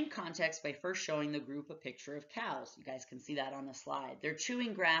explain context by first showing the group a picture of cows. You guys can see that on the slide. They're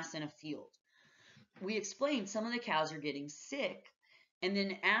chewing grass in a field. We explain some of the cows are getting sick and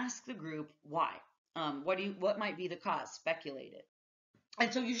then ask the group why. What might be the cause? Speculate it.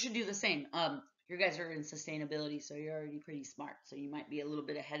 And so you should do the same. You guys are in sustainability, so you're already pretty smart. So you might be a little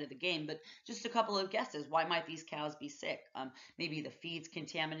bit ahead of the game, but just a couple of guesses. Why might these cows be sick? Maybe the feed's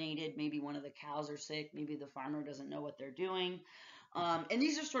contaminated. Maybe one of the cows are sick. Maybe the farmer doesn't know what they're doing. And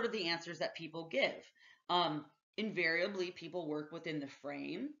these are sort of the answers that people give. Invariably, people work within the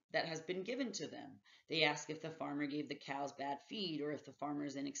frame that has been given to them. They ask if the farmer gave the cows bad feed, or if the farmer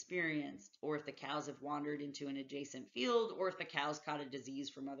is inexperienced, or if the cows have wandered into an adjacent field, or if the cows caught a disease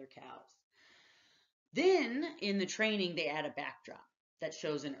from other cows. Then, in the training, they add a backdrop that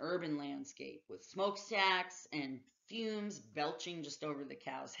shows an urban landscape with smokestacks and fumes belching just over the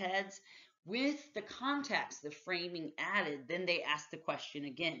cows' heads. With the context, the framing added, then they ask the question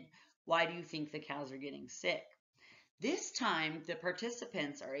again, why do you think the cows are getting sick? This time, the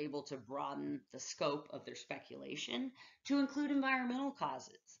participants are able to broaden the scope of their speculation to include environmental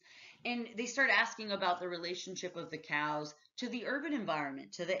causes. And they start asking about the relationship of the cows to the urban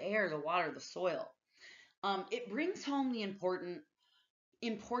environment, to the air, the water, the soil. It brings home the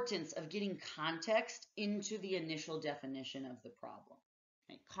importance of getting context into the initial definition of the problem.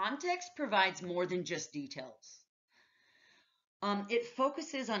 Okay? Context provides more than just details. It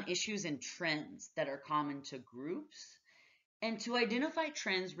focuses on issues and trends that are common to groups, and to identify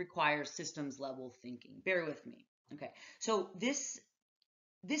trends requires systems level thinking. Bear with me. Okay, so this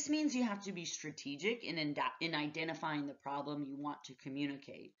means you have to be strategic in identifying the problem you want to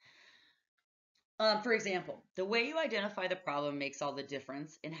communicate. For example, the way you identify the problem makes all the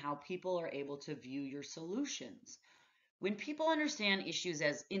difference in how people are able to view your solutions. When people understand issues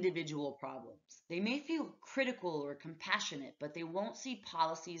as individual problems, they may feel critical or compassionate, but they won't see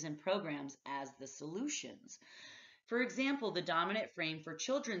policies and programs as the solutions. For example, the dominant frame for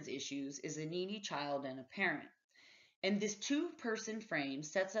children's issues is a needy child and a parent. And this two-person frame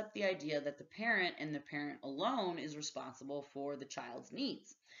sets up the idea that the parent and the parent alone is responsible for the child's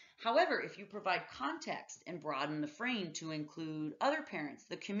needs. However, if you provide context and broaden the frame to include other parents,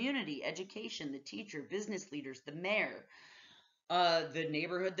 the community, education, the teacher, business leaders, the mayor, the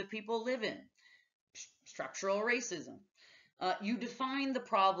neighborhood that people live in, structural racism, you define the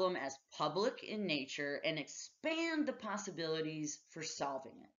problem as public in nature and expand the possibilities for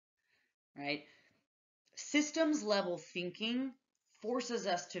solving it, right? Systems level thinking forces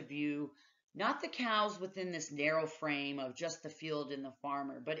us to view not the cows within this narrow frame of just the field and the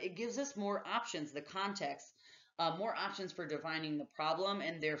farmer, but it gives us more options, the context, more options for defining the problem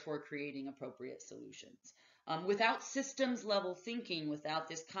and therefore creating appropriate solutions. Without systems level thinking, without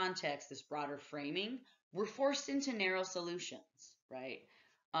this context, this broader framing, we're forced into narrow solutions, right?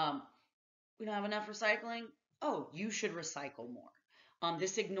 Um, we don't have enough recycling. Oh, you should recycle more.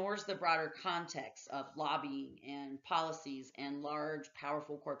 This ignores the broader context of lobbying and policies and large,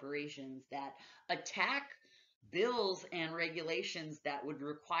 powerful corporations that attack bills and regulations that would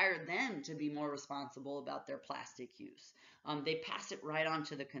require them to be more responsible about their plastic use. They pass it right on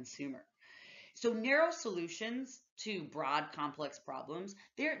to the consumer. So narrow solutions to broad, complex problems,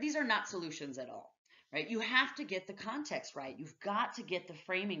 these are not solutions at all, right? You have to get the context right. You've got to get the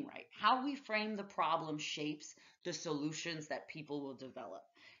framing right. How we frame the problem shapes the solutions that people will develop.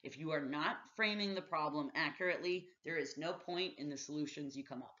 If you are not framing the problem accurately, there is no point in the solutions you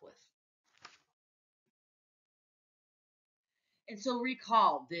come up with. And so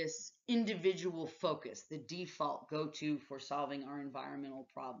recall this individual focus, the default go-to for solving our environmental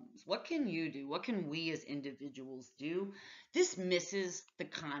problems. What can you do? What can we as individuals do? This misses the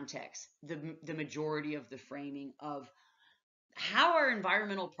context, the majority of the framing of how our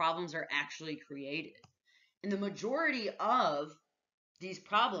environmental problems are actually created. And the majority of these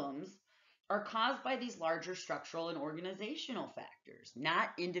problems are caused by these larger structural and organizational factors,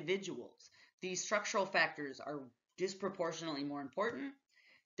 not individuals. These structural factors are disproportionately more important.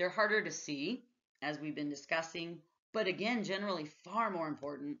 They're harder to see, as we've been discussing, but again, generally far more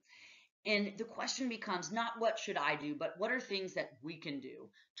important. And the question becomes not what should I do, but what are things that we can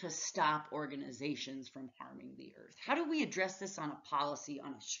do to stop organizations from harming the earth? How do we address this on a policy,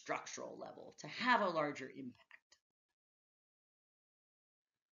 on a structural level to have a larger impact?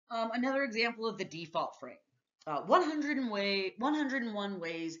 Another example of the default frame. 101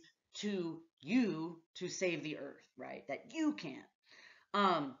 ways to save the earth, right? That you can.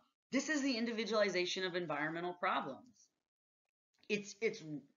 This is the individualization of environmental problems. It's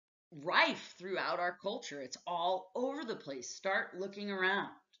rife throughout our culture. It's all over the place. Start looking around.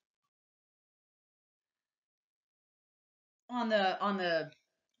 On the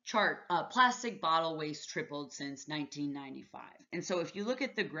chart, plastic bottle waste tripled since 1995. And so if you look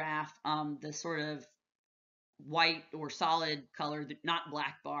at the graph, the sort of white or solid color, not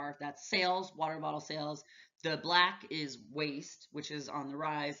black bar, that's sales, water bottle sales. The black is waste, which is on the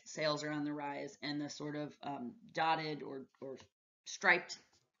rise. Sales are on the rise. And the sort of dotted or striped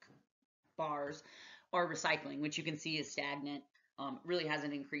bars are recycling, which you can see is stagnant. Really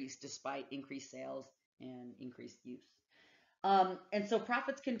hasn't increased despite increased sales and increased use. And so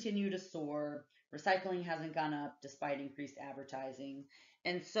profits continue to soar. Recycling hasn't gone up despite increased advertising.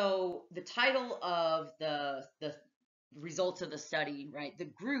 And so the title of the results of the study, right?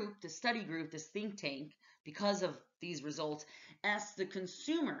 The study group, this think tank, because of these results, asks the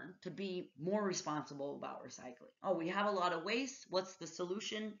consumer to be more responsible about recycling. Oh, we have a lot of waste. What's the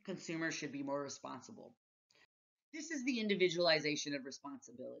solution? Consumers should be more responsible. This is the individualization of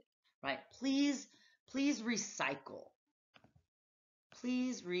responsibility, right? Please recycle.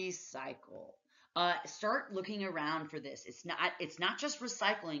 Please recycle. Start looking around for this. It's not just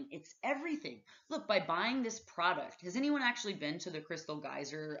recycling, it's everything. Look, by buying this product, has anyone actually been to the Crystal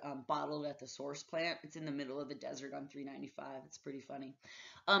Geyser bottled at the source plant? It's in the middle of the desert on 395. It's pretty funny.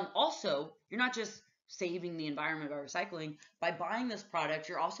 Also, you're not just saving the environment by recycling. By buying this product,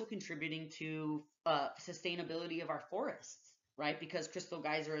 you're also contributing to sustainability of our forests, right? Because Crystal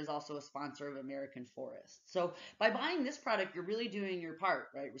Geyser is also a sponsor of American Forest. So by buying this product, you're really doing your part,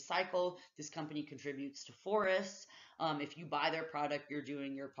 right? Recycle, this company contributes to forests. If you buy their product, you're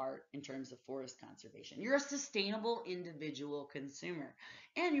doing your part in terms of forest conservation. You're a sustainable individual consumer.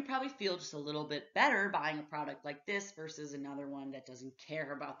 And you probably feel just a little bit better buying a product like this versus another one that doesn't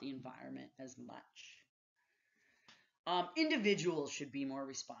care about the environment as much. Individuals should be more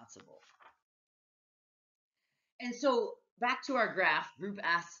responsible. And so back to our graph, group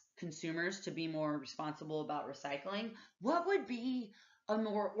asks consumers to be more responsible about recycling. What would be a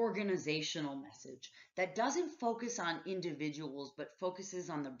more organizational message that doesn't focus on individuals but focuses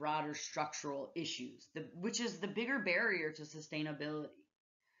on the broader structural issues, which is the bigger barrier to sustainability?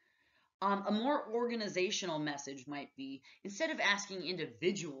 A more organizational message might be, instead of asking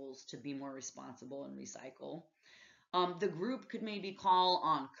individuals to be more responsible and recycle, the group could maybe call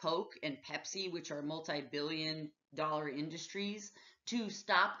on Coke and Pepsi, which are multi-billion-dollar industries, to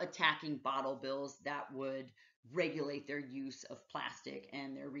stop attacking bottle bills that would regulate their use of plastic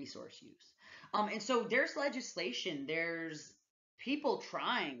and their resource use. And so there's legislation, there's people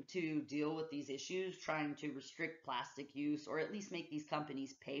trying to deal with these issues, trying to restrict plastic use or at least make these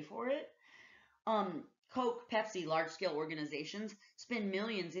companies pay for it. Coke, Pepsi, large-scale organizations spend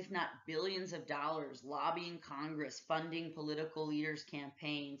millions, if not billions of dollars lobbying Congress, funding political leaders'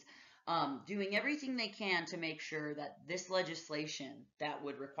 campaigns, doing everything they can to make sure that this legislation that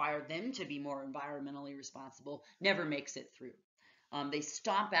would require them to be more environmentally responsible never makes it through. They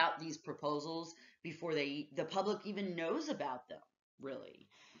stomp out these proposals before the public even knows about them, really.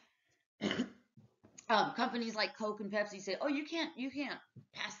 Companies like Coke and Pepsi say, "Oh, you can't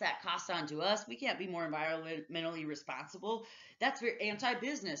pass that cost on to us. We can't be more environmentally responsible. That's very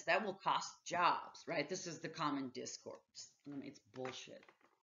anti-business. That will cost jobs," right? This is the common discourse. It's bullshit.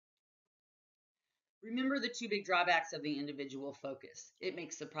 Remember the two big drawbacks of the individual focus. It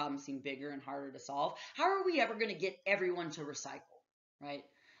makes the problem seem bigger and harder to solve. How are we ever going to get everyone to recycle, right?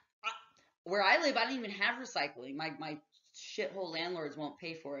 Where I live, I don't even have recycling. My shithole landlords won't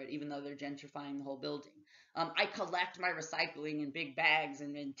pay for it, even though they're gentrifying the whole building. I collect my recycling in big bags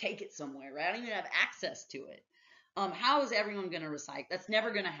and then take it somewhere, right? I don't even have access to it. How is everyone going to recycle? That's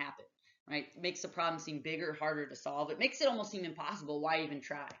never going to happen, right? It makes the problem seem bigger, harder to solve. It makes it almost seem impossible. Why even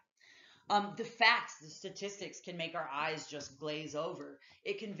try? The facts, the statistics can make our eyes just glaze over.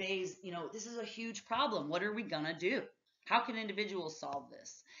 It conveys, this is a huge problem. What are we going to do? How can individuals solve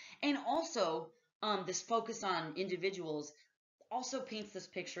this? And also, this focus on individuals also paints this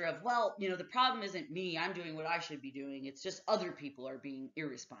picture of, well, the problem isn't me. I'm doing what I should be doing. It's just other people are being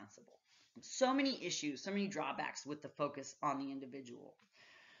irresponsible. So many issues, so many drawbacks with the focus on the individual.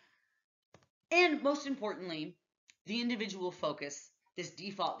 And most importantly, the individual focus, this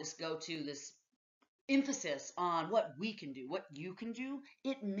default, this go-to, this emphasis on what we can do, what you can do,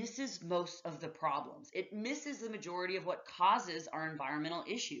 it misses most of the problems. It misses the majority of what causes our environmental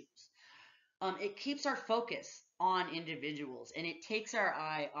issues. It keeps our focus on individuals, and it takes our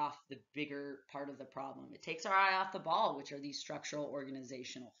eye off the bigger part of the problem. It takes our eye off the ball, which are these structural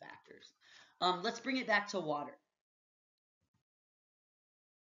organizational factors. Let's bring it back to water.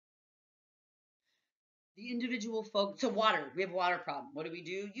 The individual focus. So water, we have a water problem. What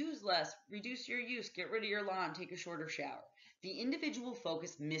do? Use less, reduce your use, get rid of your lawn, take a shorter shower. The individual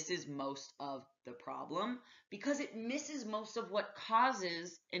focus misses most of the problem because it misses most of what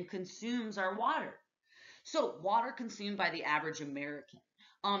causes and consumes our water. So water consumed by the average American.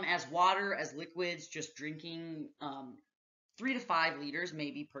 As water, as liquids, just drinking 3 to 5 liters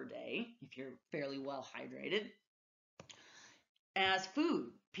maybe per day if you're fairly well hydrated. As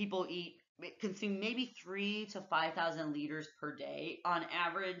food, people consume maybe 3 to 5,000 liters per day. On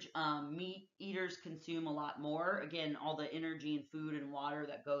average, meat eaters consume a lot more. Again, all the energy and food and water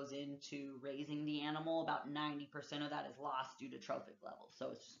that goes into raising the animal, about 90% of that is lost due to trophic levels.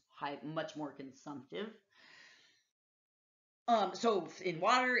 So it's much more consumptive. So in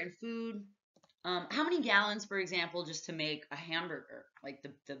water and food, how many gallons, for example, just to make a hamburger, like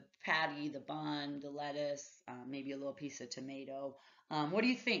the patty, the bun, the lettuce, maybe a little piece of tomato? What do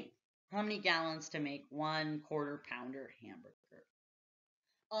you think? How many gallons to make 1/4 pounder hamburger?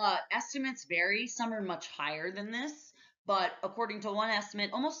 Estimates vary. Some are much higher than this, but according to one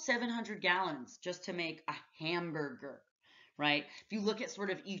estimate, almost 700 gallons just to make a hamburger, right? If you look at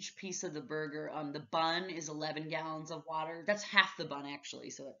sort of each piece of the burger, the bun is 11 gallons of water. That's half the bun, actually,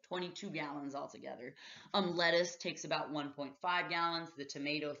 so 22 gallons altogether. Lettuce takes about 1.5 gallons, the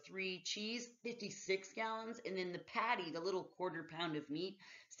tomato 3, cheese 56 gallons, and then the patty, the little 1/4 pound of meat,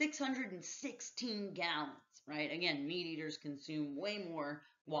 616 gallons, right? Again, meat eaters consume way more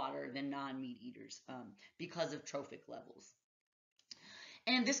water than non-meat eaters because of trophic levels.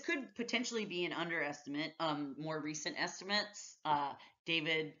 And this could potentially be an underestimate. More recent estimates,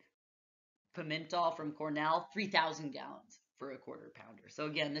 David Pimentel from Cornell, 3,000 gallons for a 1/4 pounder. So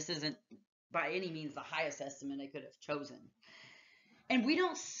again, this isn't by any means the highest estimate I could have chosen. And we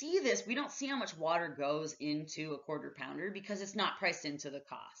don't see this. We don't see how much water goes into a 1/4 pounder because it's not priced into the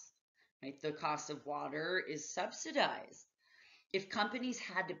cost. Right? The cost of water is subsidized. If companies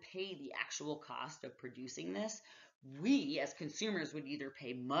had to pay the actual cost of producing this, we as consumers would either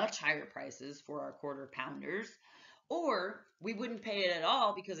pay much higher prices for our 1/4 pounders, or we wouldn't pay it at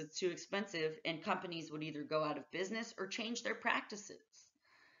all because it's too expensive, and companies would either go out of business or change their practices.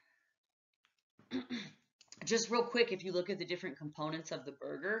 Just real quick, if you look at the different components of the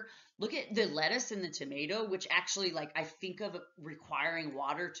burger, look at the lettuce and the tomato, which actually, like, I think of requiring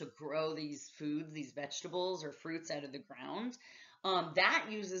water to grow these foods, these vegetables or fruits out of the ground. That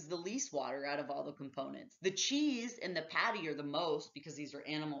uses the least water out of all the components. The cheese and the patty are the most because these are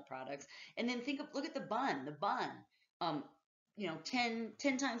animal products. And then look at the bun. The bun,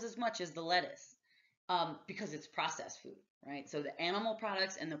 10 times as much as the lettuce because it's processed food, right? So the animal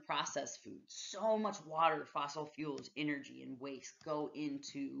products and the processed food, so much water, fossil fuels, energy, and waste go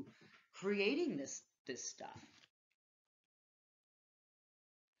into creating this stuff.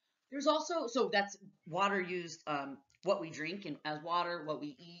 There's also, so that's water used, what we drink as water, what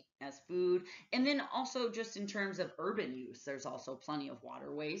we eat as food, and then also just in terms of urban use, there's also plenty of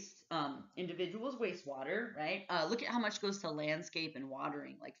water waste. Individuals waste water, right? Look at how much goes to landscape and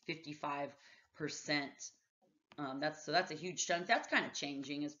watering, like 55%. That's a huge chunk. That's kind of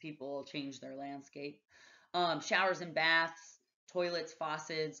changing as people change their landscape. Showers and baths, toilets,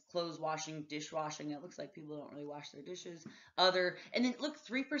 faucets, clothes washing, dishwashing. It looks like people don't really wash their dishes. And then look,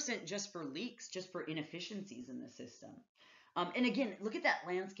 3% just for leaks, just for inefficiencies in the system. And again, look at that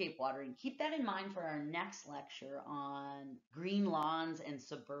landscape watering. Keep that in mind for our next lecture on green lawns and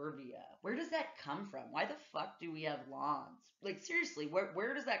suburbia. Where does that come from? Why the fuck do we have lawns? Like, seriously,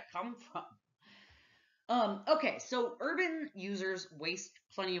 where does that come from? Okay, so urban users waste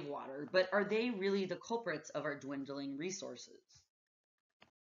plenty of water, but are they really the culprits of our dwindling resources?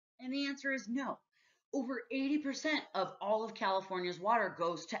 And the answer is no. Over 80% of all of California's water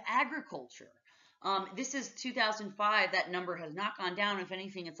goes to agriculture. This is 2005. That number has not gone down. If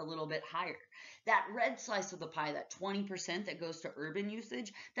anything, it's a little bit higher. That red slice of the pie, that 20% that goes to urban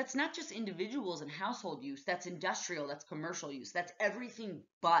usage, that's not just individuals and household use. That's industrial, that's commercial use. That's everything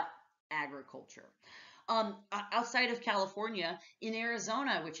but agriculture. Outside of California, in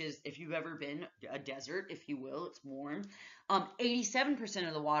Arizona, which is, if you've ever been, a desert, if you will, it's warm. 87%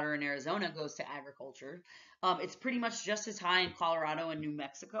 of the water in Arizona goes to agriculture. It's pretty much just as high in Colorado and New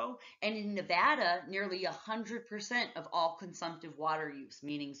Mexico. And in Nevada, nearly 100% of all consumptive water use,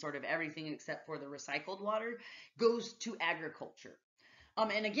 meaning sort of everything except for the recycled water, goes to agriculture.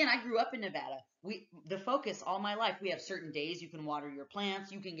 And again, I grew up in Nevada. The focus all my life, we have certain days you can water your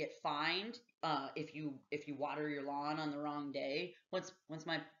plants. You can get fined if you water your lawn on the wrong day. Once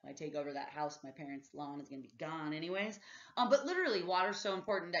I take over that house, my parents' lawn is going to be gone anyways. But literally, water's so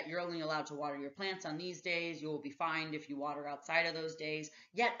important that you're only allowed to water your plants on these days. You will be fined if you water outside of those days.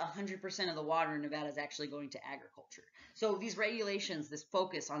 Yet 100% of the water in Nevada is actually going to agriculture. So these regulations, this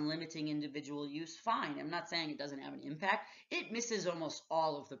focus on limiting individual use, fine. I'm not saying it doesn't have an impact. It misses almost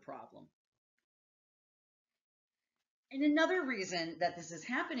all of the problem. And another reason that this is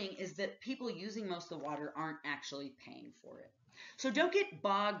happening is that people using most of the water aren't actually paying for it. So don't get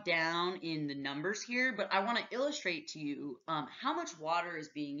bogged down in the numbers here, but I want to illustrate to you how much water is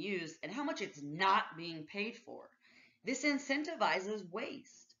being used and how much it's not being paid for. This incentivizes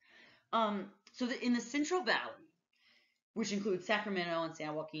waste. In the Central Valley, which includes Sacramento and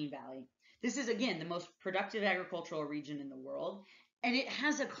San Joaquin Valley, this is, again, the most productive agricultural region in the world, and it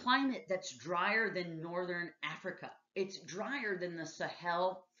has a climate that's drier than northern Africa. It's drier than the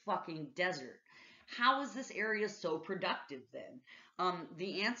Sahel fucking desert. How is this area so productive then?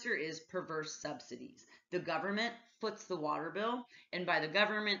 The answer is perverse subsidies. The government foots the water bill, and by the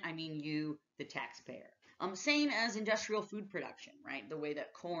government, I mean you, the taxpayer. Same as industrial food production, right? The way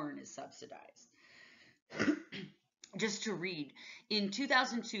that corn is subsidized. Just to read, in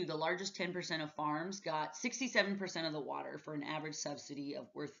 2002, the largest 10% of farms got 67% of the water for an average subsidy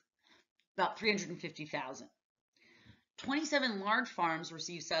of worth about $350,000. 27 large farms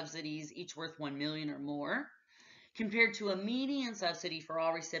received subsidies each worth $1 million or more, compared to a median subsidy for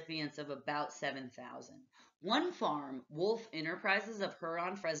all recipients of about $7,000. One farm, Wolf Enterprises of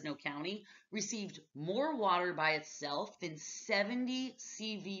Huron, Fresno County, received more water by itself than 70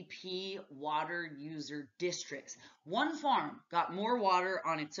 CVP water user districts. One farm got more water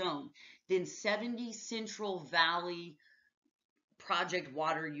on its own than 70 Central Valley Project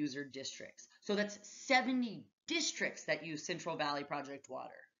water user districts. So that's 70 districts that use Central Valley Project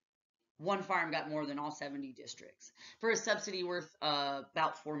water. One farm got more than all 70 districts for a subsidy worth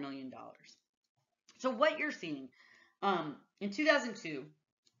about $4 million. So what you're seeing, in 2002,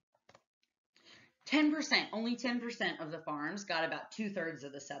 10%, only 10% of the farms got about 2/3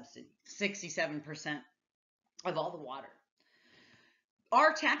 of the subsidy, 67% of all the water.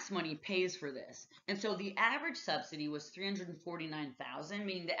 Our tax money pays for this. And so the average subsidy was $349,000,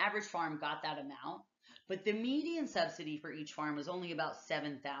 meaning the average farm got that amount, but the median subsidy for each farm was only about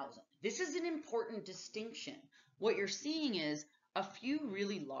 $7,000. This is an important distinction. What you're seeing is a few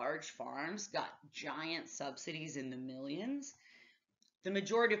really large farms got giant subsidies in the millions. The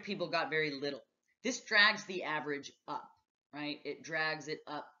majority of people got very little. This drags the average up, right? It drags it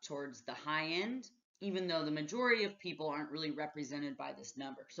up towards the high end, even though the majority of people aren't really represented by this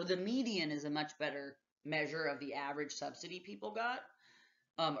number. So the median is a much better measure of the average subsidy people got,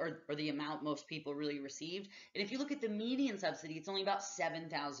 or the amount most people really received. And if you look at the median subsidy, it's only about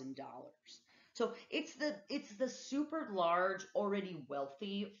 $7,000. So it's the super large, already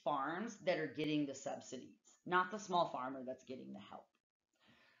wealthy farms that are getting the subsidies, not the small farmer that's getting the help.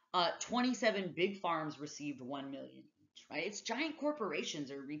 27 big farms received $1 million each, right? It's giant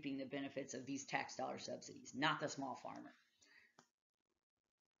corporations are reaping the benefits of these tax dollar subsidies, not the small farmer.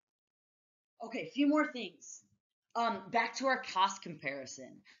 Okay, a few more things. Back to our cost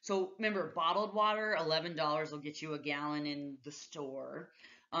comparison. So remember, bottled water, $11 will get you a gallon in the store.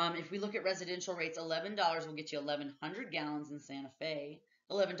 If we look at residential rates, $11 will get you 1,100 gallons in Santa Fe.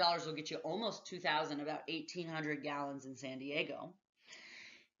 $11 will get you almost 2,000, about 1,800 gallons in San Diego.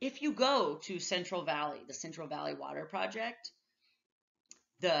 If you go to Central Valley, the Central Valley Water Project,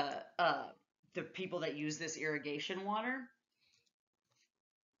 the people that use this irrigation water,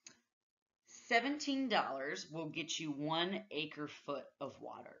 $17 will get you 1 acre foot of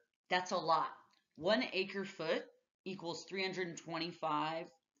water. That's a lot. 1 acre foot equals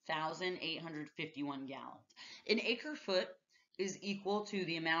 325,851 gallons. An acre foot is equal to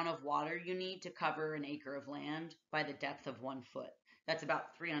the amount of water you need to cover an acre of land by the depth of 1 foot. That's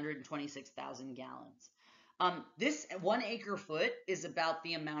about 326,000 gallons. This 1 acre foot is about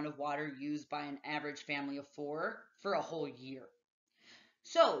the amount of water used by an average family of 4 for a whole year.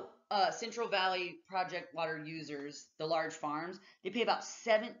 So, Central Valley Project water users, the large farms, they pay about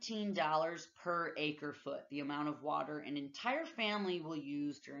 $17 per acre foot, the amount of water an entire family will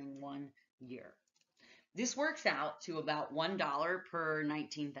use during 1 year. This works out to about $1 per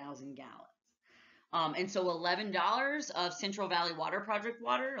 19,000 gallons. And so $11 of Central Valley Water Project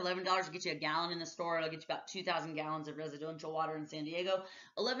water, $11 will get you a gallon in the store. It'll get you about 2,000 gallons of residential water in San Diego.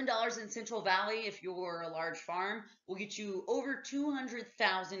 $11 in Central Valley, if you're a large farm, will get you over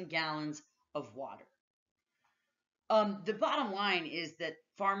 200,000 gallons of water. The bottom line is that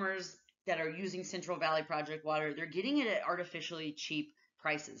farmers that are using Central Valley Project water, they're getting it at artificially cheap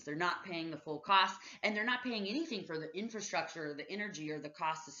prices. They're not paying the full cost, and they're not paying anything for the infrastructure, or the energy, or the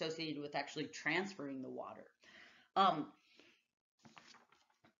costs associated with actually transferring the water.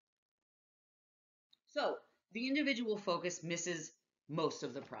 So the individual focus misses most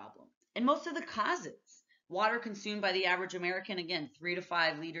of the problem and most of the causes. Water consumed by the average American, again, 3 to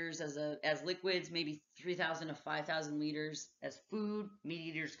 5 liters as liquids, maybe 3,000 to 5,000 liters as food. Meat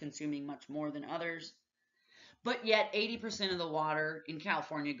eaters consuming much more than others. But yet 80% of the water in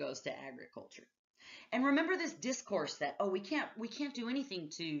California goes to agriculture. And remember this discourse that, oh, we can't do anything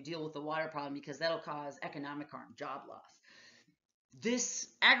to deal with the water problem because that'll cause economic harm, job loss. This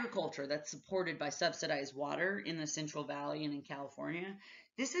agriculture that's supported by subsidized water in the Central Valley and in California,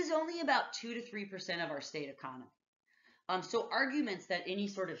 this is only about 2 to 3% of our state economy. So arguments that any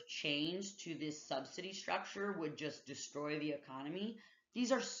sort of change to this subsidy structure would just destroy the economy,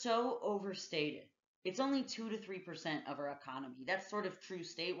 these are so overstated. It's only 2 to 3% of our economy. That's sort of true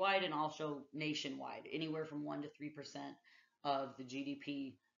statewide and also nationwide, anywhere from 1 to 3% of the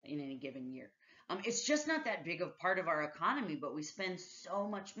GDP in any given year. It's just not that big of part of our economy, but we spend so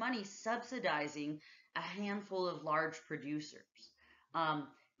much money subsidizing a handful of large producers.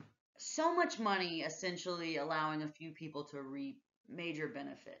 So much money essentially allowing a few people to reap major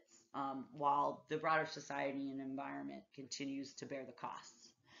benefits while the broader society and environment continues to bear the costs.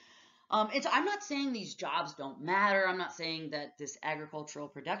 I'm not saying these jobs don't matter. I'm not saying that this agricultural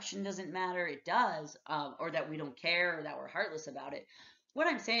production doesn't matter. It does, or that we don't care, or that we're heartless about it. What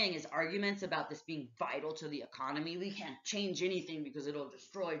I'm saying is arguments about this being vital to the economy, we can't change anything because it'll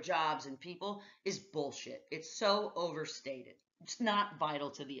destroy jobs and people, is bullshit. It's so overstated. It's not vital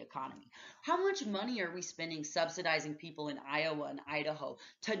to the economy. How much money are we spending subsidizing people in Iowa and Idaho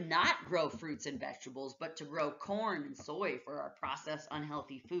to not grow fruits and vegetables, but to grow corn and soy for our processed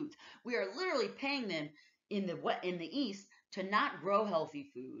unhealthy foods? We are literally paying them in the East to not grow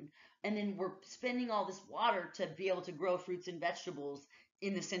healthy food, and then we're spending all this water to be able to grow fruits and vegetables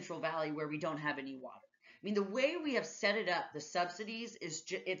in the Central Valley where we don't have any water. I mean, the way we have set it up, the subsidies,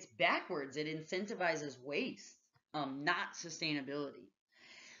 it's backwards. It incentivizes waste. Not sustainability.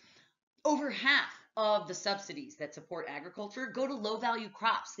 Over half of the subsidies that support agriculture go to low-value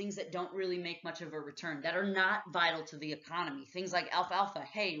crops, things that don't really make much of a return, that are not vital to the economy. Things like alfalfa,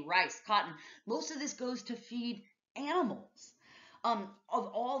 hay, rice, cotton. Most of this goes to feed animals. Of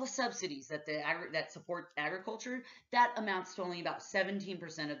all the subsidies that support agriculture, that amounts to only about 17%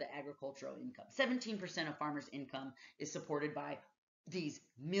 of the agricultural income. 17% of farmers' income is supported by these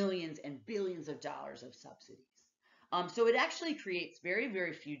millions and billions of dollars of subsidies. So it actually creates very,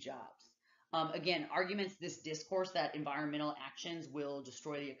 very few jobs. Again, arguments, this discourse that environmental actions will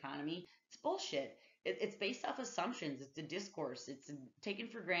destroy the economy, it's bullshit. It's based off assumptions. It's a discourse. It's a taken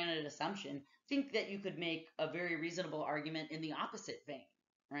for granted assumption. Think that you could make a very reasonable argument in the opposite vein,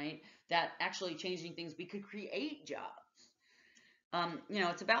 right? That actually changing things, we could create jobs.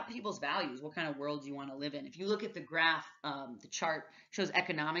 It's about people's values. What kind of world do you want to live in? If you look at the graph, the chart shows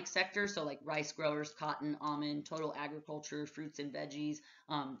economic sectors, so like rice growers, cotton, almond, total agriculture, fruits and veggies,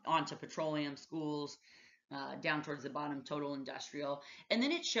 onto petroleum, schools, down towards the bottom, total industrial. And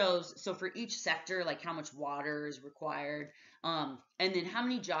then it shows, so for each sector, like how much water is required, and then how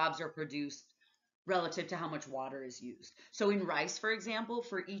many jobs are produced relative to how much water is used. So in rice, for example,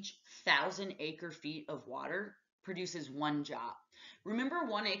 for each 1,000 acre feet of water, produces 1 job. Remember,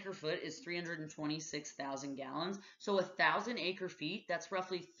 1 acre foot is 326,000 gallons. So 1,000 acre feet, that's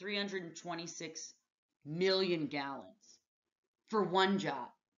roughly 326 million gallons for 1 job.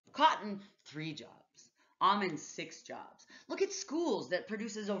 Cotton, 3 jobs. Almonds, 6 jobs. Look at schools that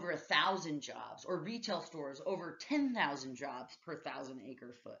produces over 1,000 jobs, or retail stores over 10,000 jobs per 1,000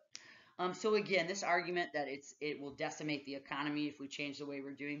 acre foot. So again, this argument that it will decimate the economy if we change the way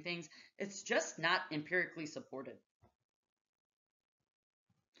we're doing things, it's just not empirically supported.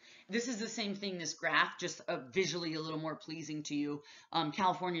 this is the same thing, this graph, just visually a little more pleasing to you.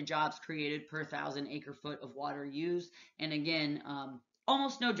 California jobs created per 1,000 acre-foot of water used. And again,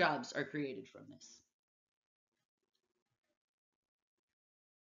 almost no jobs are created from this.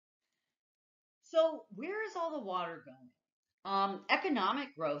 So where is all the water going?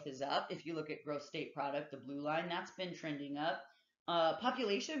 Economic growth is up. If you look at gross state product, the blue line, that's been trending up.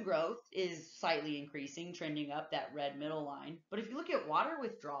 Population growth is slightly increasing, trending up, that red middle line. But if you look at water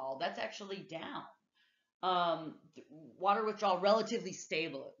withdrawal, that's actually down. Um, Water withdrawal relatively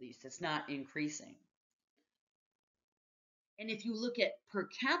stable, at least. It's not increasing. And if you look at per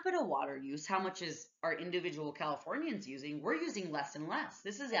capita water use, how much is our individual Californians using? We're using less and less.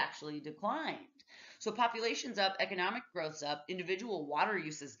 This has actually declined. So population's up, economic growth's up, individual water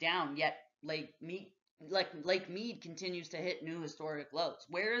use is down, yet Lake Mead continues to hit new historic lows.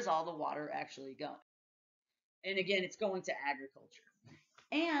 Where is all the water actually going? And again, it's going to agriculture.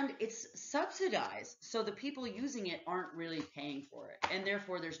 And it's subsidized, so the people using it aren't really paying for it. And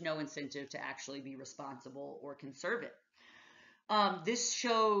therefore, there's no incentive to actually be responsible or conserve it. This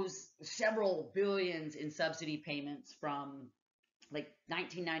shows several billions in subsidy payments from like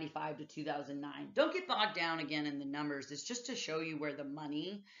 1995 to 2009. Don't get bogged down again in the numbers. It's just to show you where the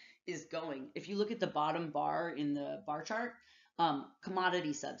money is going. If you look at the bottom bar in the bar chart,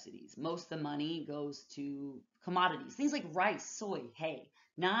 commodity subsidies. Most of the money goes to commodities, things like rice, soy, hay,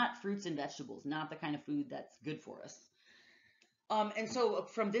 not fruits and vegetables, not the kind of food that's good for us. And so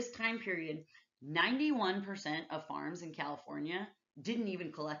from this time period, 91% of farms in California didn't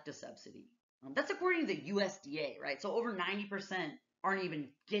even collect a subsidy. That's according to the USDA, right? So over 90% aren't even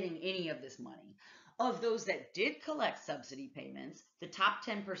getting any of this money. Of those that did collect subsidy payments, the top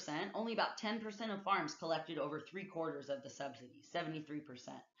 10%, only about 10% of farms collected over 3/4 of the subsidy,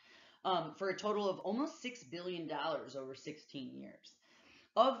 73%, for a total of almost $6 billion over 16 years.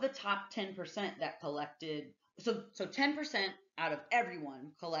 Of the top 10% that collected, so 10% out of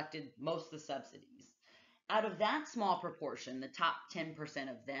everyone collected most of the subsidies. Out of that small proportion, the top 10%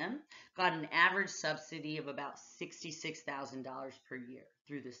 of them got an average subsidy of about $66,000 per year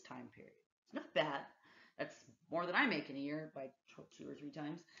through this time period. It's not bad. That's more than I make in a year by 2 or 3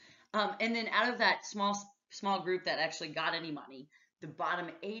 times. And then out of that small group that actually got any money, the bottom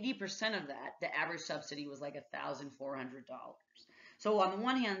 80% of that, the average subsidy was like $1,400. So on the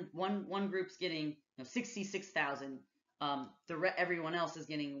one hand, one group's getting 66,000. Everyone else is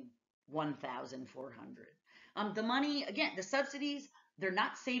getting 1,400. The money, again, the subsidies, they're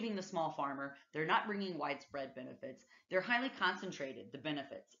not saving the small farmer. They're not bringing widespread benefits. They're highly concentrated, the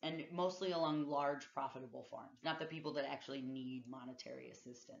benefits, and mostly along large profitable farms, not the people that actually need monetary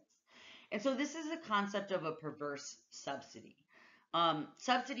assistance. And so this is a concept of a perverse subsidy.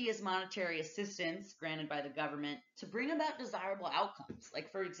 Subsidy is monetary assistance granted by the government to bring about desirable outcomes.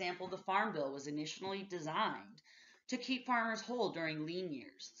 Like, for example, the Farm Bill was initially designed to keep farmers whole during lean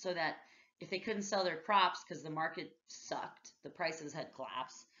years so that if they couldn't sell their crops because the market sucked, the prices had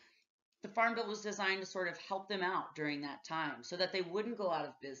collapsed, the Farm Bill was designed to sort of help them out during that time so that they wouldn't go out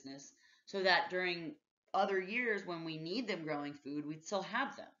of business, so that during other years when we need them growing food, we'd still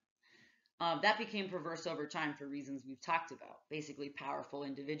have them. That became perverse over time for reasons we've talked about. Basically, powerful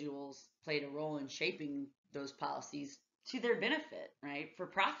individuals played a role in shaping those policies to their benefit, right? For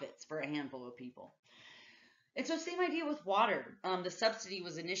profits for a handful of people. And so same idea with water. The subsidy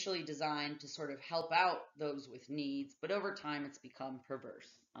was initially designed to sort of help out those with needs, but over time it's become perverse.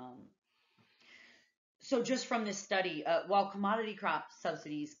 So just from this study, while commodity crop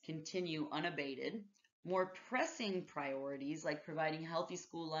subsidies continue unabated, more pressing priorities like providing healthy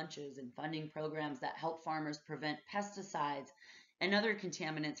school lunches and funding programs that help farmers prevent pesticides and other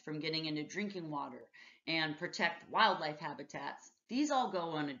contaminants from getting into drinking water and protect wildlife habitats, these all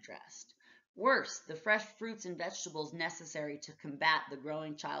go unaddressed. Worse, the fresh fruits and vegetables necessary to combat the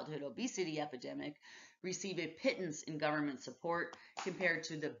growing childhood obesity epidemic receive a pittance in government support compared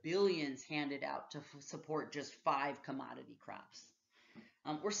to the billions handed out to support just 5 commodity crops.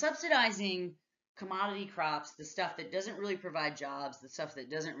 We're subsidizing commodity crops, the stuff that doesn't really provide jobs, the stuff that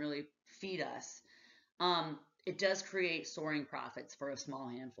doesn't really feed us. It does create soaring profits for a small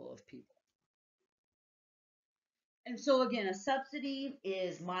handful of people. And so again, a subsidy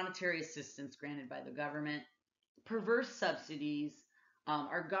is monetary assistance granted by the government. Perverse subsidies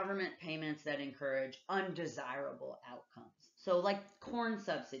are government payments that encourage undesirable outcomes. So like corn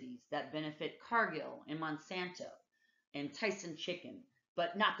subsidies that benefit Cargill and Monsanto and Tyson Chicken,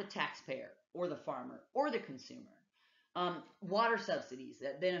 but not the taxpayer or the farmer or the consumer. Water subsidies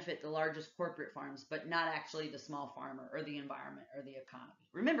that benefit the largest corporate farms, but not actually the small farmer or the environment or the economy.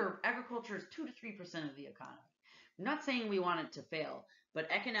 Remember, agriculture is 2 to 3% of the economy. I'm not saying we want it to fail, but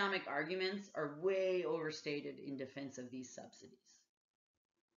economic arguments are way overstated in defense of these subsidies.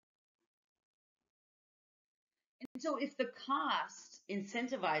 And so if the cost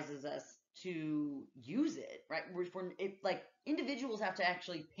incentivizes us to use it, right? Like individuals have to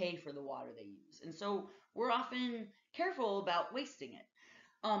actually pay for the water they use. And so we're often careful about wasting it.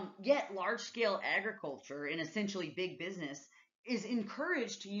 Yet large scale agriculture and essentially big business is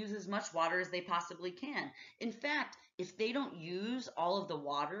encouraged to use as much water as they possibly can. In fact, if they don't use all of the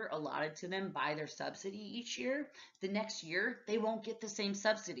water allotted to them by their subsidy each year, the next year they won't get the same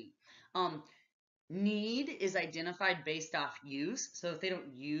subsidy. Need is identified based off use. So if they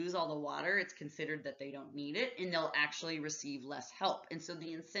don't use all the water, it's considered that they don't need it and they'll actually receive less help. And so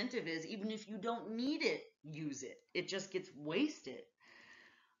the incentive is even if you don't need it, use it. It just gets wasted.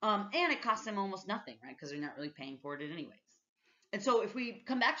 And it costs them almost nothing, right? Because they're not really paying for it anyways. And so if we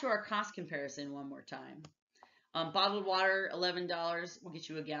come back to our cost comparison one more time, bottled water, $11 will get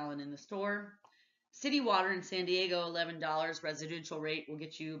you a gallon in the store. City water in San Diego, $11. Residential rate will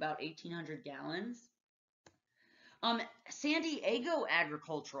get you about 1,800 gallons. San Diego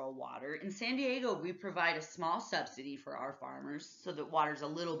agricultural water. In San Diego, we provide a small subsidy for our farmers so that water's a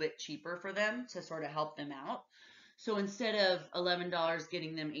little bit cheaper for them to sort of help them out. So instead of $11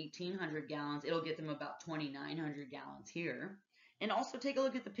 getting them 1,800 gallons, it'll get them about 2,900 gallons here. And also take a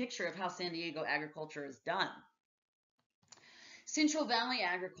look at the picture of how San Diego agriculture is done. Central Valley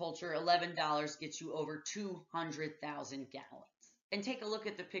agriculture, $11 gets you over 200,000 gallons. And take a look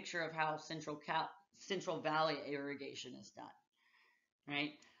at the picture of how Central Valley irrigation is done,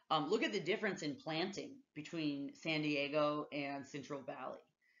 right? Look at the difference in planting between San Diego and Central Valley,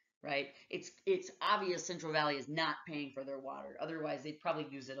 right? It's obvious Central Valley is not paying for their water. Otherwise, they'd probably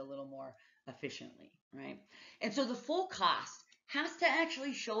use it a little more efficiently, right? And so the full cost has to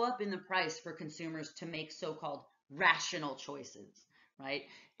actually show up in the price for consumers to make so-called rational choices, right?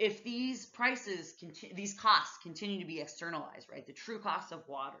 If these these costs continue to be externalized, right? The true cost of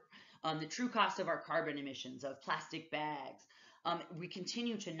water, the true cost of our carbon emissions, of plastic bags, we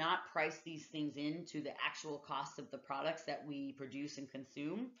continue to not price these things into the actual cost of the products that we produce and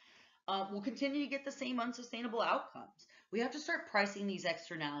consume, we'll continue to get the same unsustainable outcomes. We have to start pricing these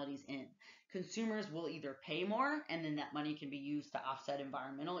externalities in. Consumers will either pay more, and then that money can be used to offset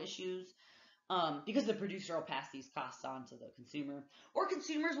environmental issues, because the producer will pass these costs on to the consumer, or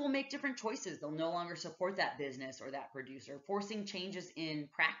consumers will make different choices. They'll no longer support that business or that producer, forcing changes in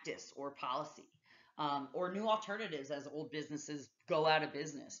practice or policy, or new alternatives as old businesses go out of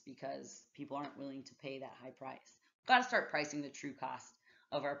business because people aren't willing to pay that high price. We've got to start pricing the true cost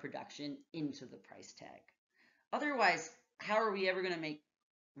of our production into the price tag. Otherwise, how are we ever going to make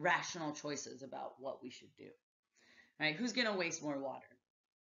rational choices about what we should do? Right? Who's going to waste more water?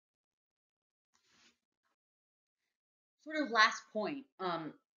 Sort of last point,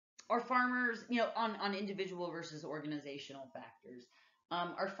 are farmers, on individual versus organizational factors,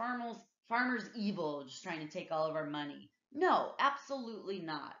 are farmers evil, just trying to take all of our money? No, absolutely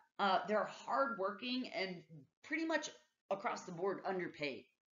not. They're hardworking and pretty much across the board underpaid,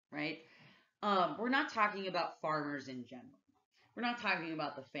 right? We're not talking about farmers in general. We're not talking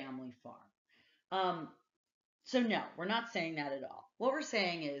about the family farm. So no, we're not saying that at all. What we're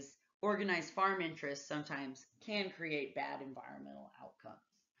saying is organized farm interests sometimes can create bad environmental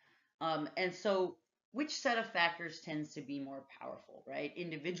outcomes. And so which set of factors tends to be more powerful, right?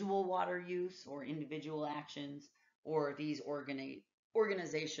 Individual water use or individual actions, or these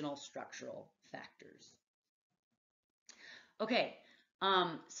organizational structural factors. Okay,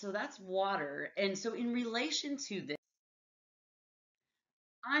 so that's water. And so in relation to this,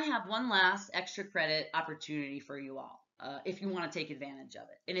 I have one last extra credit opportunity for you all, if you want to take advantage of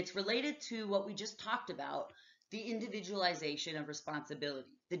it. And it's related to what we just talked about, the individualization of responsibility,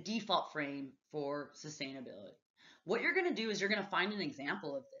 the default frame for sustainability. What you're going to do is you're going to find an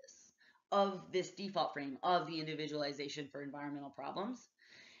example of this default frame of the individualization for environmental problems,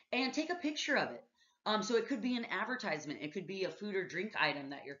 and take a picture of it. So it could be an advertisement. It could be a food or drink item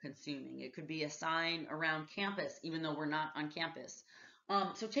that you're consuming. It could be a sign around campus, even though we're not on campus.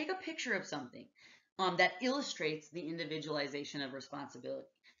 So take a picture of something that illustrates the individualization of responsibility.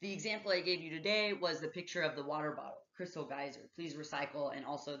 The example I gave you today was the picture of the water bottle, Crystal Geyser, please recycle, and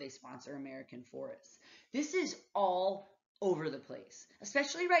also they sponsor American Forests. This is all over the place,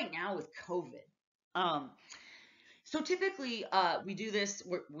 especially right now with COVID. So typically we do this,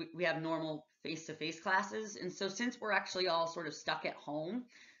 we have normal face-to-face classes, and so since we're actually all sort of stuck at home,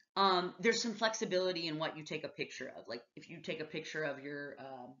 there's some flexibility in what you take a picture of. Like if you take a picture of your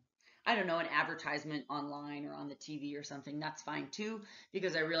I don't know, an advertisement online or on the TV or something, that's fine too,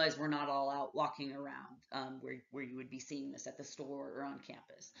 because I realize we're not all out walking around where you would be seeing this at the store or on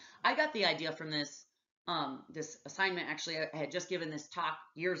campus. I got the idea from this assignment. Actually, I had just given this talk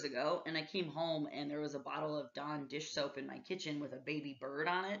years ago, and I came home and there was a bottle of Dawn dish soap in my kitchen with a baby bird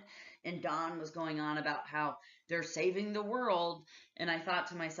on it, and Dawn was going on about how they're saving the world, and I thought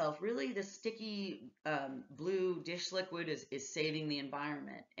to myself, really, the sticky blue dish liquid is saving the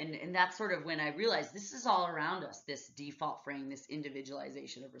environment. And that's sort of when I realized this is all around us, this default frame, this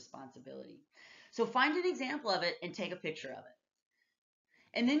individualization of responsibility. So find an example of it and take a picture of it.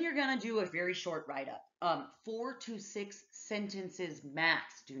 And then you're going to do a very short write up. 4 to 6 sentences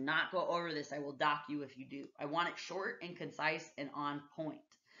max. Do not go over this. I will dock you if you do. I want it short and concise and on point.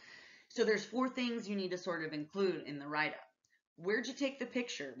 So there's 4 things you need to sort of include in the write up. Where'd you take the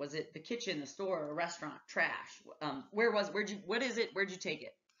picture? Was it the kitchen, the store, a restaurant, trash? What is it? Where'd you take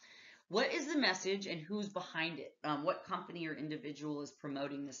it? What is the message and who's behind it? What company or individual is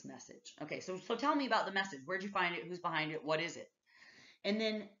promoting this message? Okay, so tell me about the message. Where'd you find it? Who's behind it? What is it? And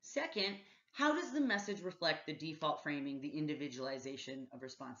then second, how does the message reflect the default framing, the individualization of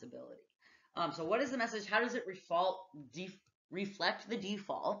responsibility? So what is the message? How does it reflect the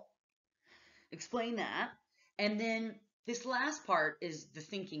default? Explain that. And then this last part is the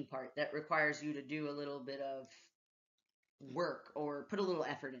thinking part that requires you to do a little bit of work or put a little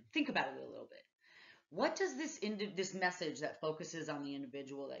effort in. Think about it a little bit. What does this message that focuses on the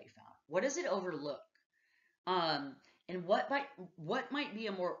individual that you found, what does it overlook? And what might be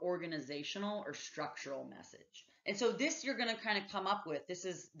a more organizational or structural message? And so this you're going to kind of come up with. This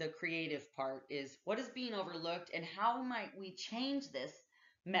is the creative part, is what is being overlooked and how might we change this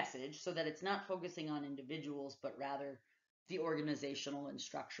message so that it's not focusing on individuals, but rather the organizational and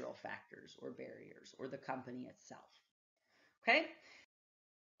structural factors or barriers or the company itself. Okay?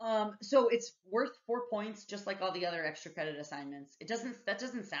 So it's worth 4 points, just like all the other extra credit assignments. That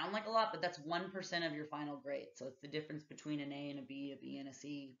doesn't sound like a lot, but that's 1% of your final grade. So it's the difference between an A and a B and a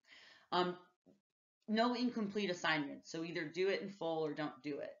C. No incomplete assignments. So either do it in full or don't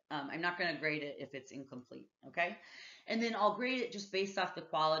do it. I'm not going to grade it if it's incomplete. Okay. And then I'll grade it just based off the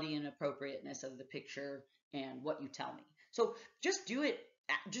quality and appropriateness of the picture and what you tell me. So just do it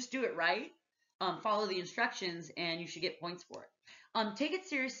right. Follow the instructions and you should get points for it. Take it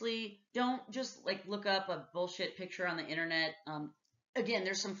seriously. Don't just like look up a bullshit picture on the internet. Again,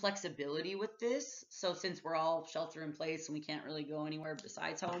 there's some flexibility with this. So since we're all shelter in place and we can't really go anywhere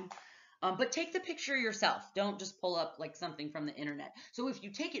besides home, but take the picture yourself. Don't just pull up like something from the internet. So if you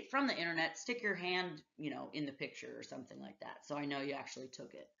take it from the internet, stick your hand, in the picture or something like that. So I know you actually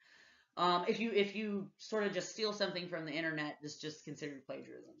took it. If you sort of just steal something from the internet, this is just considered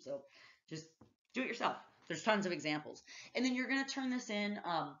plagiarism. So just do it yourself. There's tons of examples. And then you're going to turn this in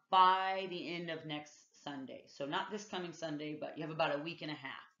by the end of next Sunday. So not this coming Sunday, but you have about a week and a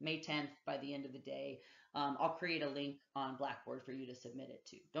half, May 10th by the end of the day. I'll create a link on Blackboard for you to submit it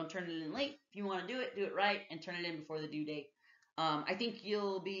to. Don't turn it in late. If you want to do it right and turn it in before the due date. I think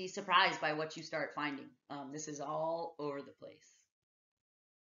you'll be surprised by what you start finding. This is all over the place.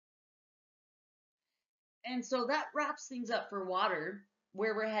 And so that wraps things up for water.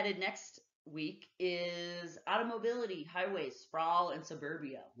 Where we're headed next week is automobility, highways, sprawl, and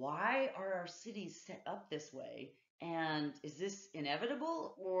suburbia. Why are our cities set up this way? And is this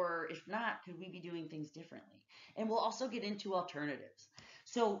inevitable? Or if not, could we be doing things differently? And we'll also get into alternatives.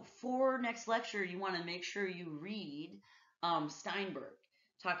 So for next lecture, you want to make sure you read Steinberg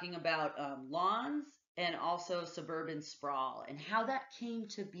talking about lawns and also suburban sprawl and how that came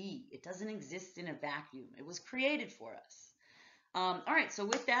to be. It doesn't exist in a vacuum. It was created for us. All right, so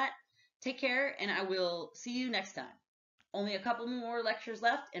with that, take care, and I will see you next time. Only a couple more lectures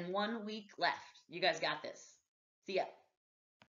left and 1 week left. You guys got this. See ya.